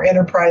some of them were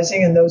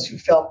enterprising, and those who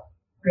felt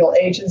real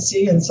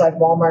agency inside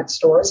Walmart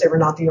stores, they were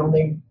not the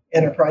only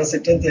enterprise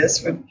that did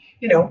this, would,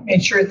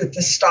 made sure that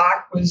the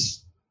stock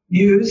was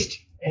used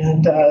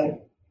and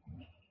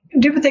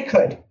did what they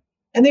could.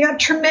 And they got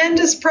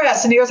tremendous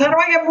press. And he goes, how do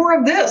I get more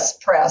of this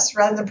press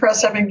rather than the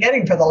press I've been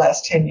getting for the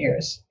last 10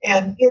 years?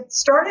 And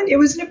it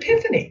was an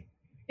epiphany.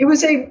 It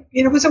was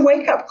a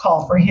wake-up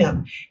call for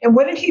him. And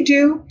what did he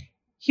do?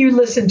 He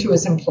listened to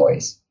his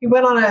employees. He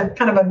went on a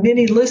kind of a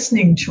mini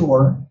listening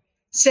tour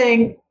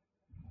saying,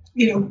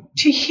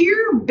 to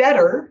hear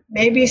better,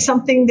 maybe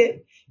something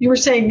that you were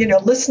saying,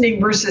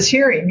 listening versus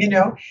hearing,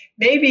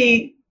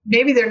 maybe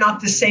they're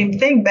not the same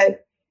thing,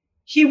 but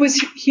he was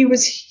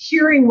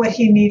hearing what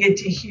he needed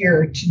to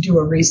hear to do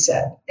a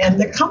reset. And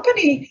the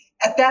company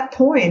at that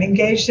point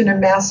engaged in a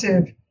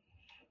massive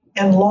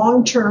and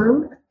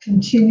long-term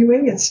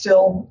continuing, it's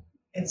still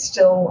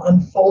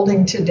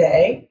unfolding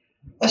today,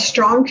 a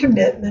strong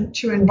commitment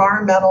to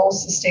environmental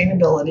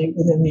sustainability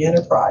within the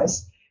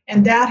enterprise.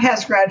 And that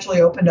has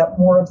gradually opened up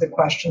more of the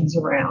questions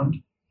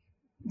around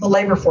the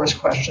labor force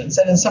questions,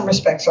 that in some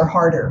respects are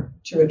harder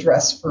to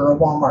address for a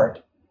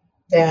Walmart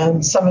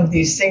than some of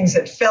these things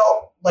that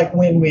felt like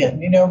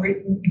win-win,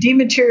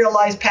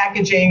 dematerialize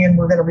packaging and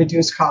we're going to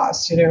reduce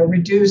costs,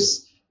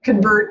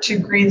 convert to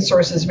green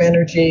sources of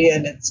energy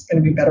and it's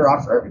going to be better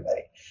off for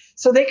everybody.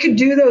 So they could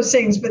do those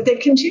things, but they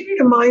continue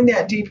to mine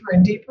that deeper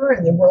and deeper,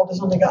 and the world has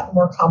only gotten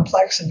more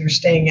complex and they're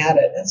staying at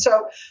it. And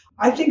so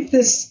I think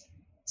this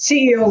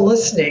CEO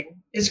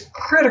listening is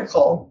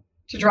critical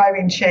to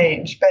driving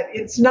change, but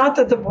it's not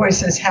that the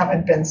voices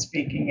haven't been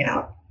speaking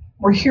out.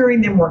 We're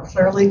hearing them more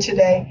clearly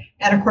today.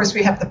 And of course,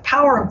 we have the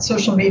power of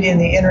social media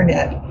and the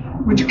internet,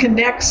 which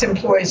connects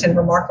employees in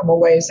remarkable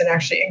ways and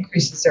actually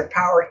increases their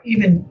power,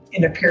 even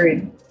in a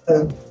period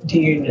of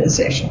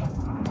deunionization.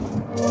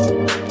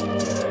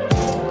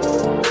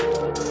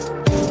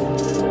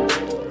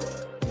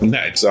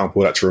 That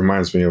example actually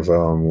reminds me of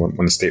one of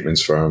the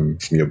statements from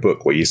your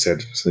book where you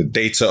said, so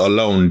data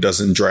alone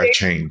doesn't drive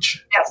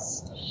change.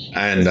 Yes.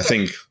 And I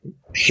think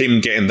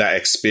him getting that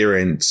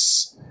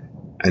experience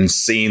and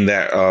seeing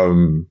that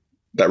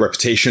that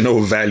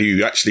reputational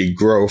value actually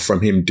grow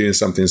from him doing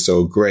something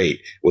so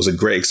great was a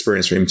great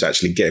experience for him to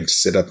actually get him to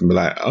sit up and be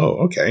like, oh,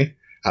 okay,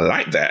 I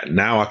like that.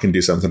 Now I can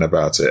do something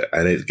about it.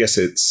 And I guess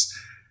it's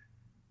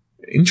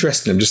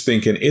interesting. I'm just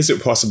thinking, is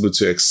it possible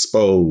to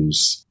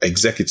expose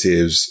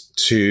executives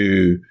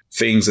to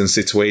things and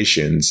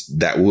situations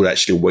that would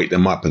actually wake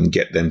them up and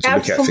get them to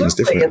look at things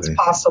differently? It's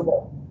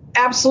possible.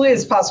 Absolutely,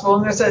 it's possible.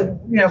 And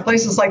there's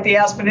places like the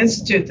Aspen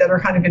Institute that are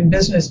kind of in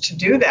business to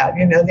do that.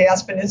 The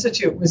Aspen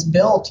Institute was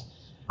built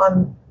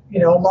on, a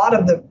lot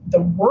of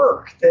the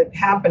work that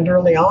happened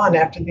early on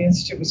after the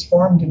Institute was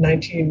formed in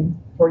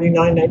 1949,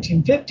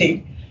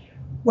 1950,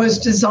 was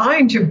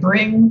designed to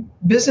bring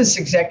business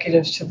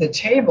executives to the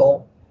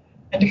table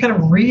and to kind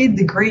of read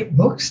the great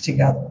books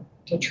together,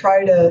 to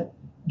try to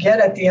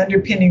get at the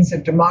underpinnings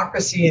of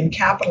democracy and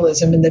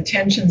capitalism and the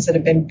tensions that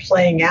have been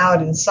playing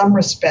out in some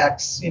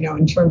respects,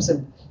 in terms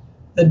of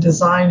the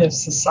design of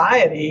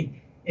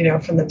society,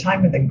 from the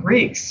time of the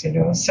Greeks,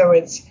 So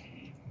it's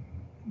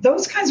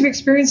those kinds of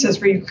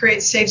experiences where you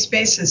create safe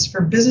spaces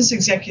for business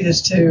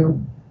executives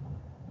to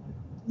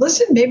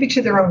listen maybe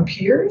to their own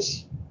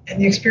peers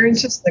and the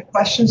experiences, the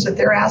questions that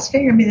they're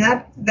asking. I mean,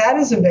 that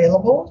is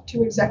available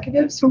to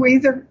executives who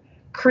either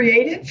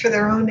create it for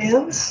their own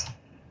ends.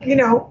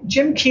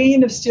 Jim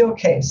Keane of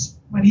Steelcase,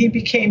 when he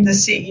became the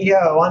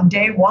CEO on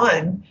day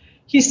one,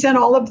 he sent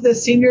all of the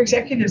senior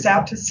executives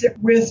out to sit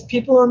with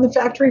people on the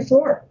factory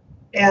floor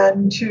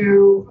and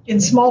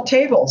in small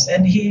tables.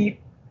 And he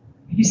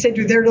said,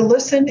 you're there to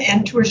listen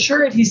and to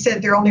assure it. He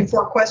said, there are only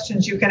 4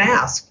 questions you can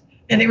ask.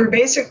 And they were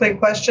basically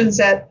questions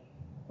that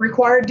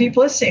required deep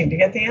listening to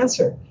get the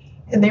answer.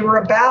 And they were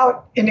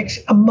about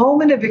a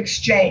moment of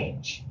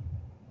exchange.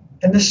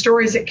 And the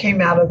stories that came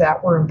out of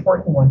that were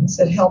important ones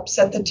that helped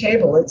set the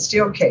table at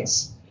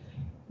Steelcase.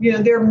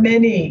 There are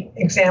many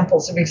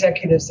examples of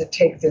executives that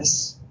take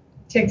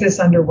this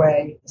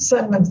underway.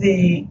 Some of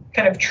the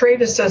kind of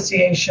trade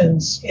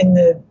associations in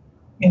the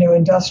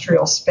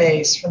industrial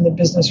space from the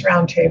Business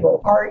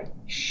Roundtable are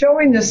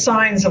showing the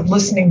signs of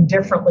listening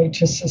differently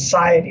to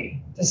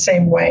society, the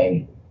same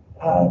way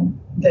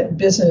that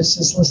business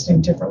is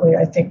listening differently,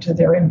 I think, to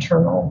their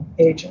internal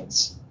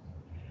agents.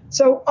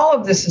 So all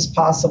of this is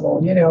possible,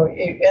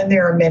 and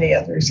there are many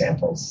other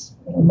examples.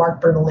 Mark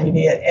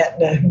Bernalini at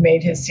Aetna, who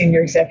made his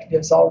senior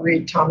executives all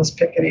read Thomas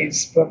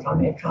Piketty's book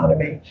on the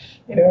economy,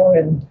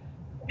 and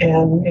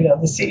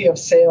the CEO of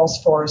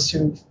Salesforce,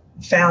 who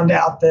found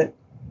out that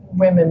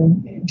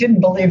women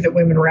didn't believe that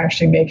women were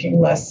actually making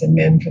less than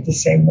men for the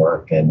same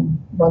work,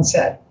 and once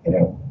that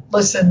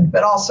listened,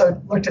 but also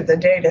looked at the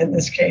data in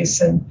this case,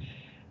 and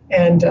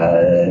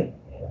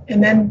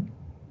then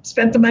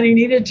spent the money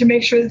needed to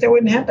make sure that that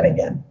wouldn't happen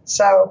again.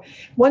 So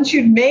once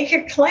you make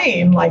a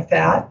claim like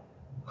that,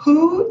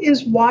 who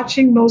is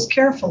watching most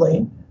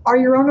carefully are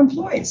your own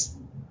employees,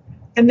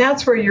 and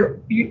that's where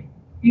you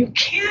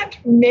can't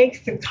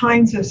make the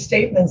kinds of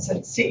statements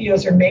that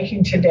CEOs are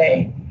making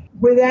today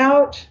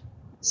without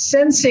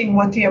sensing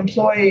what the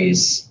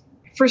employees,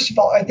 first of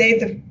all, are they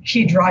the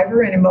key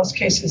driver? And in most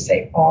cases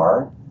they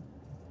are,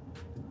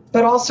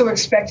 but also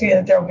expecting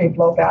that there will be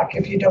blowback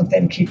if you don't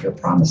then keep your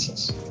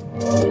promises.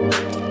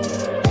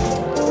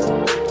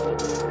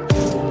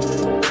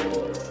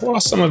 What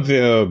are some of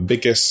the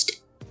biggest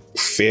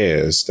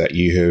fears that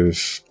you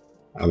have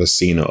either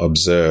seen or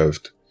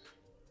observed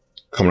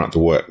coming up to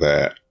work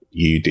that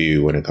you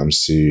do when it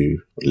comes to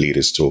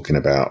leaders talking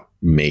about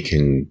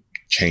making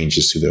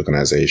changes to the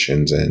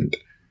organizations and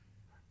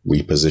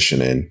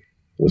repositioning,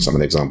 with some of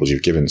the examples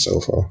you've given so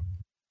far?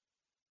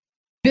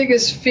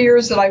 Biggest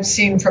fears that I've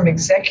seen from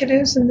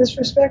executives in this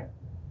respect?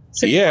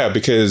 Yeah,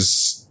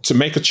 because to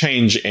make a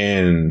change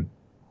in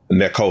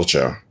their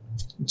culture,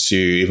 to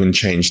even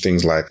change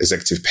things like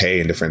executive pay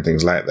and different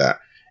things like that,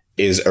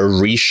 is a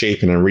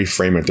reshaping and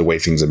reframing of the way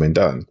things have been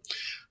done.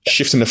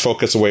 Shifting the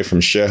focus away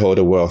from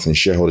shareholder wealth and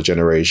shareholder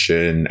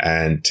generation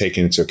and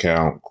taking into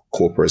account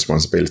corporate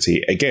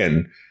responsibility.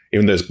 Again,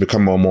 even though it's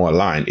become more and more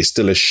aligned, it's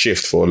still a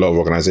shift for a lot of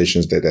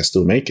organizations that they're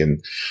still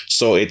making.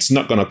 So it's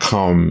not going to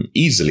come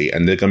easily.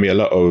 And there are going to be a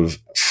lot of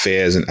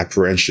fears and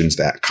apprehensions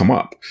that come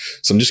up.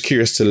 So I'm just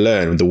curious to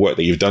learn with the work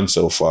that you've done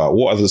so far.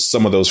 What are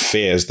some of those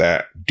fears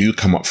that do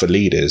come up for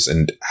leaders,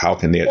 and how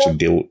can they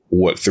actually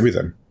work through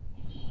them?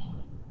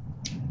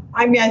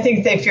 I mean, I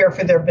think they fear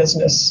for their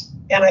business,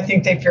 and I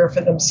think they fear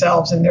for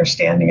themselves and their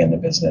standing in the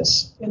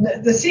business. And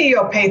the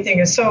CEO pay thing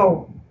is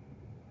so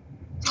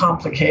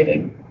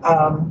complicated.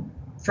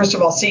 First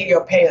of all,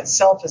 CEO pay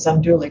itself is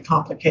unduly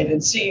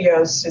complicated.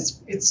 CEOs,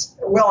 it's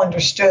well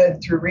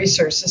understood through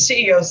research. The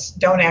CEOs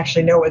don't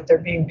actually know what they're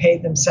being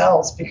paid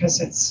themselves,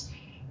 because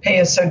pay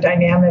is so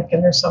dynamic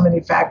and there's so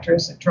many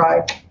factors that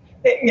drive,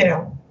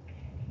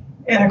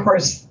 And of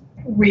course,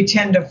 we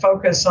tend to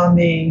focus on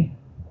the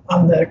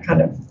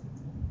kind of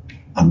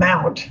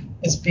amount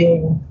as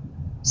being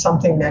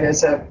something that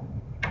is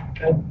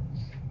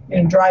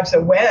drives a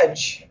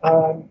wedge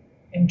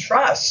in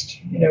trust,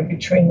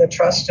 between the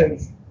trust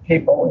of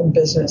people in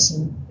business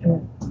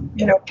and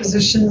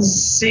positions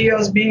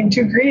CEOs being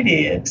too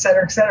greedy, et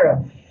cetera, et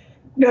cetera.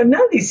 None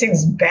of these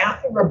things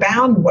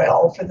rebound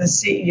well for the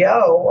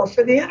CEO or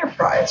for the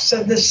enterprise.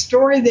 So the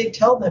story they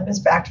tell them is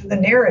back to the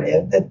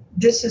narrative that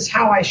this is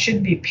how I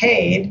should be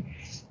paid,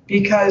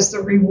 because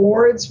the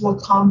rewards will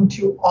come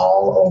to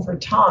all over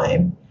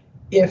time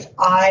if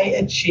I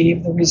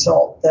achieve the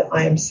result that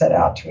I am set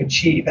out to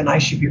achieve, and I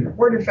should be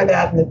rewarded for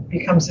that. And it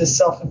becomes this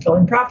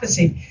self-fulfilling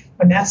prophecy.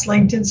 When that's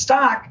linked in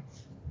stock,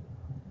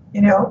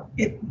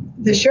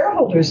 the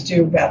shareholders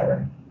do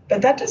better,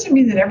 but that doesn't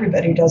mean that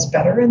everybody does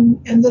better.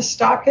 And the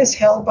stock is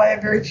held by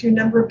a very few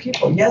number of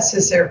people. Yes,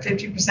 is there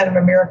 50% of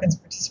Americans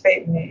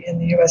participate in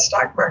the U.S.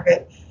 stock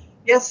market?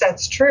 Yes,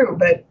 that's true.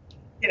 But,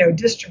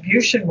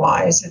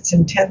 distribution-wise, it's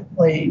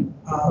intently,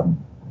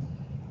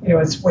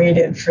 it's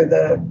weighted for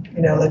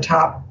the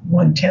top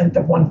 1/10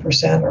 of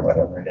 1% or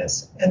whatever it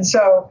is. And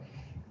so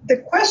the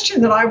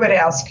question that I would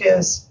ask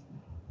is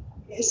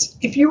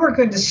if you were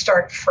going to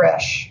start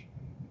fresh,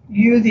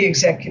 you, the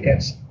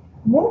executives,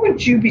 what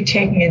would you be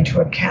taking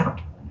into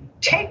account?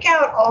 Take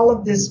out all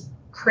of this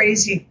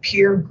crazy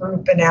peer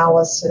group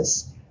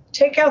analysis.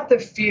 Take out the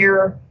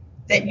fear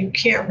that you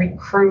can't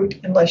recruit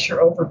unless you're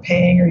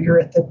overpaying or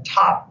you're at the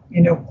top,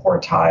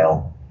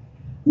 quartile.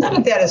 None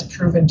of that is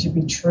proven to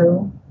be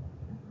true.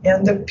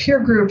 And the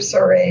peer groups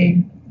are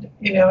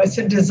it's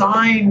a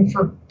design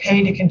for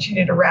pay to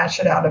continue to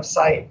ratchet out of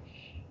sight.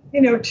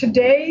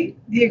 Today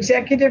the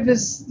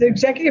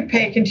executive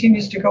pay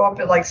continues to go up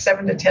at like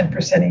 7 to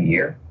 10% a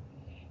year.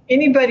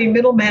 Anybody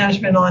middle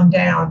management on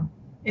down,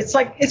 it's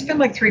been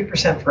like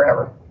 3%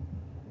 forever.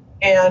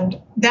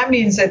 And that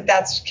means that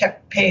that's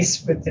kept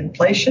pace with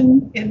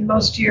inflation in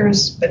most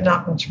years, but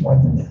not much more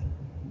than that.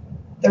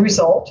 The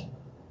result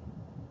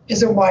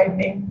is a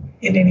widening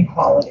in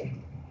inequality.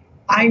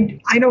 I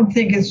don't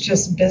think it's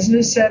just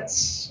business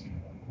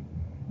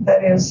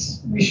that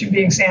is we should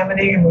be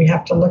examining, and we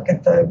have to look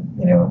at the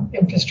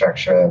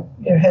infrastructure,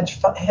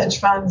 hedge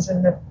funds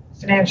and the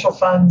financial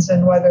funds,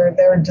 and whether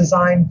they're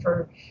designed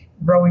for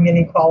growing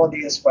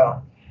inequality as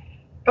well.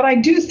 But I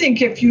do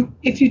think if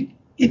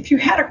you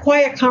had a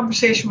quiet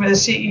conversation with a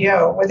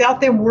CEO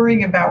without them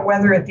worrying about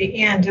whether at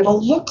the end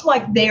it'll look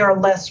like they are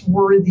less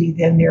worthy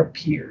than their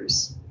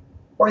peers,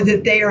 or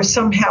that they are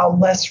somehow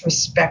less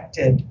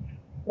respected,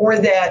 or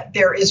that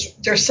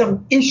there's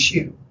some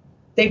issue.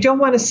 They don't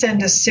want to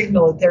send a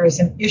signal that there is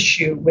an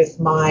issue with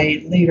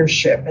my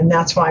leadership, and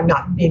that's why I'm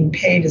not being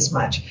paid as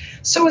much.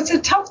 So it's a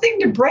tough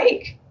thing to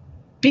break,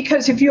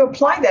 because if you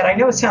apply that, I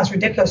know it sounds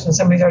ridiculous when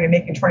somebody's already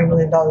making $20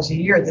 million a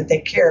year that they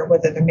care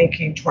whether they're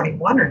making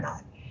 21 or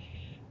not.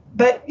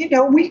 But,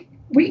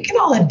 we can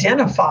all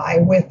identify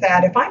with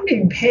that. If I'm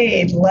being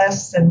paid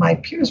less than my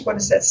peers, what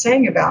is that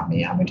saying about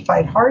me? I would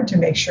fight hard to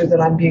make sure that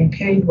I'm being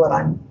paid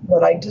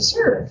what I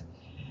deserve.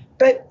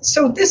 But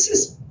so this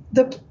is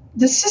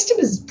the system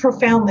is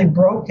profoundly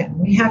broken.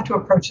 We have to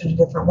approach it a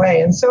different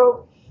way. And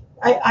so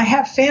I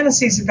have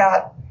fantasies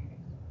about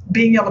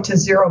being able to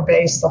zero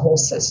base the whole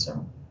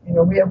system.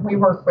 We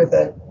work with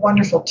a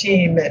wonderful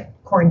team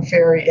at Korn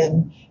Ferry,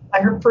 and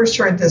I first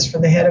heard this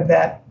from the head of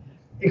that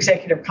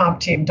executive comp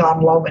team,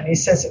 Don Lohman. He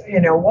says,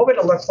 what would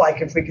it look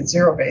like if we could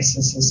zero base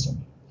the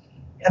system?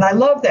 And I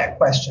love that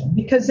question,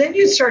 because then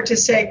you start to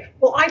say,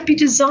 well, I'd be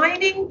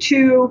designing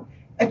to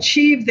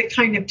achieve the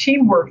kind of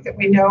teamwork that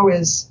we know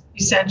is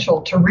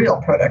essential to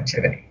real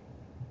productivity.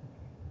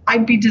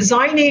 I'd be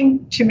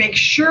designing to make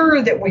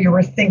sure that we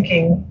were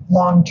thinking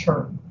long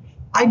term.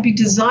 I'd be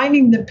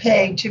designing the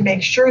pay to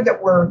make sure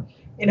that we're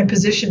in a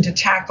position to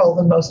tackle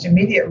the most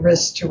immediate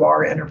risks to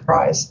our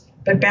enterprise,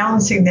 but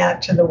balancing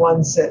that to the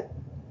ones that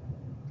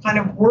kind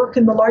of work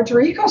in the larger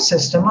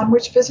ecosystem on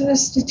which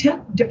business is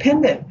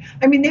dependent.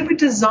 I mean, they would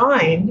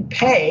design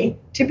pay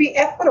to be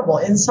equitable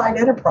inside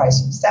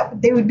enterprises.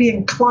 That they would be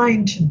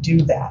inclined to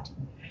do that.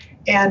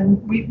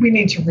 And we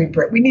need to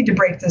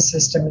break the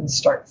system and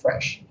start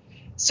fresh.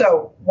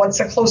 So what's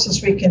the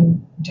closest we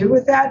can do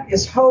with that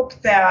is hope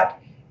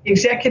that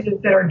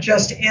executives that are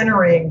just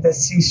entering the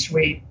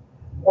C-suite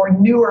or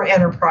newer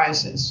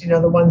enterprises,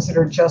 the ones that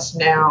are just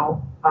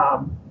now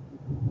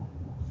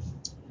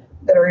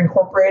that are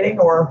incorporating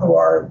or who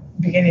are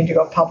beginning to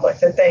go public,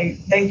 that they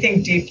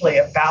think deeply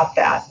about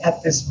that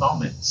at this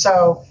moment.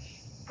 So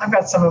I've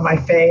got some of my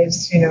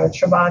faves.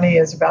 Chobani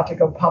is about to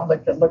go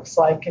public. That looks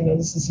like,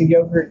 this is a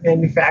yogurt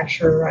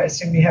manufacturer. I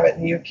assume you have it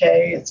in the UK.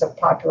 It's a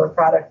popular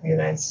product in the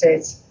United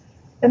States.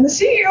 And the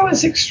CEO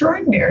is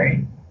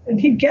extraordinary,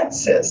 and he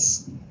gets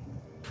this.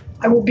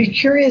 I will be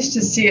curious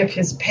to see if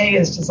his pay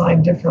is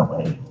designed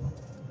differently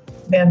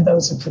than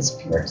those of his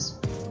peers.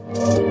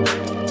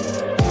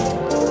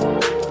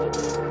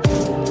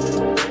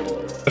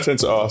 I tend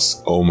to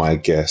ask all my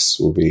guests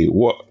will be,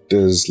 what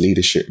does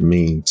leadership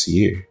mean to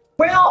you?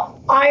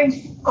 Well,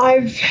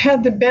 I've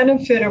had the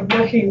benefit of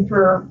working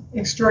for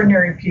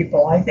extraordinary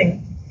people. I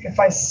think if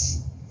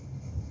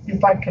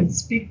I could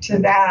speak to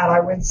that, I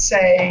would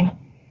say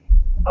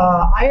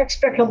I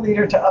expect a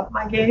leader to up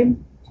my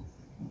game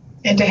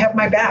and to have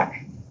my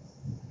back,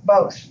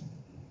 both.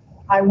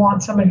 I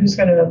want someone who's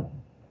going to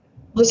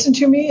listen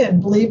to me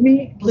and believe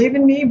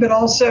in me, but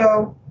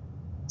also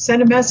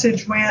send a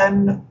message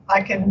when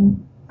I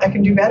can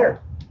do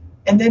better,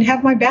 and then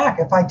have my back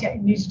if I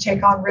need to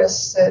take on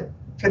risks that,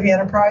 for the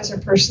enterprise or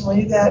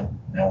personally, that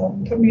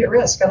put me at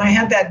risk. And I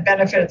had that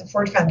benefit at the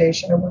Ford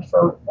Foundation. I worked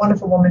for a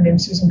wonderful woman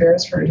named Susan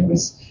Beresford, who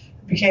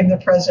became the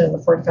president of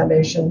the Ford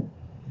Foundation.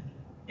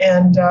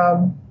 And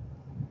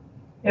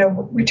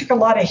we took a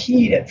lot of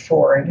heat at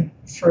Ford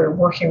for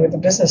working with the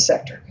business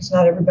sector, because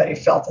not everybody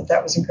felt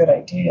that was a good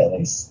idea.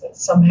 That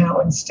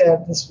somehow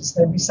instead this was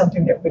going to be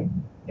something that would,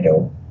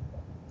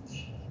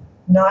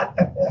 not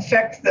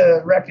affect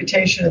the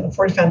reputation of the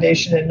Ford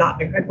Foundation, and not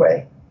in a good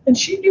way. And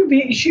she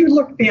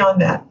looked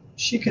beyond that.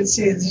 She could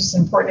see that this is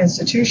an important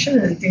institution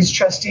and that these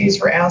trustees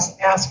were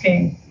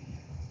asking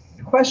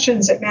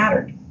questions that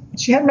mattered.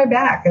 She had my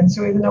back. And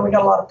so even though we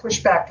got a lot of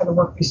pushback for the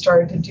work we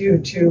started to do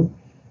to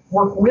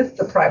work with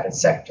the private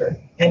sector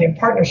and in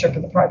partnership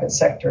with the private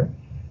sector,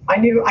 I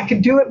knew I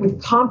could do it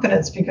with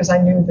confidence because I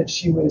knew that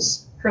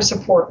her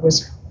support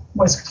was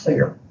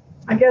clear.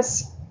 I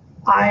guess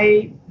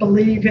I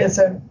believe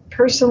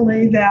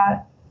personally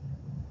that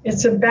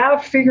it's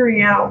about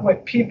figuring out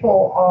what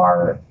people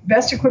are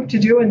best equipped to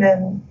do and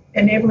then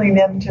enabling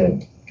them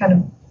to kind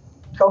of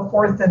go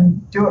forth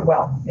and do it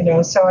well.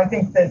 So I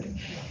think that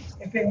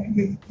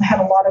we've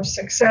had a lot of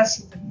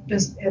success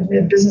in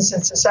the Business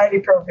and Society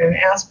program in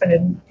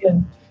Aspen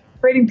in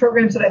creating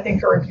programs that I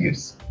think are of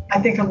use. I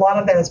think a lot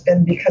of that has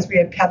been because we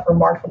have had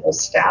remarkable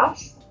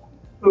staff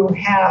who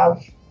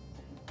have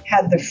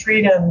had the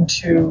freedom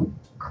to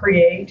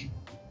create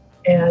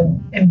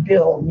and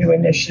build new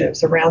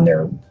initiatives around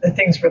the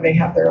things where they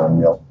have their own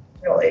real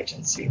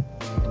agency.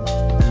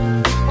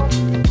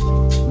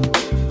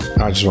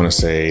 I just want to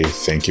say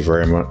thank you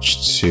very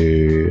much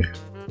to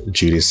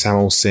Judy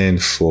Samuelson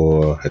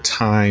for her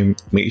time.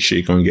 Make sure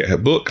you go and get her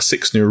book,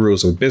 6 New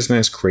Rules of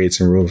Business,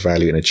 Creating Real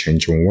Value in a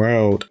Changing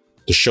World.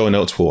 The show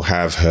notes will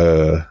have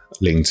her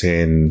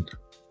LinkedIn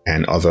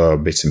and other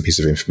bits and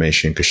pieces of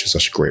information, because she's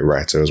such a great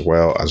writer as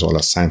well as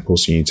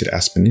signposts you need to the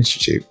Aspen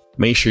Institute.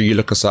 Make sure you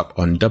look us up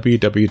on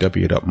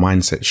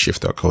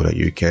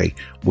www.mindsetshift.co.uk.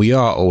 We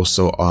are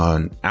also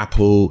on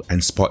Apple and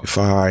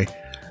Spotify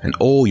and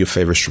all your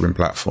favorite streaming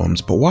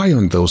platforms. But while you're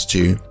on those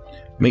two,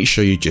 make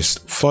sure you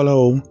just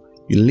follow,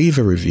 you leave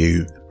a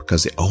review,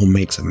 because it all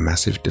makes a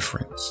massive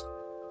difference.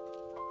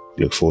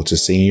 Look forward to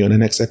seeing you on the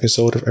next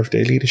episode of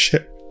Everyday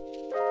Leadership.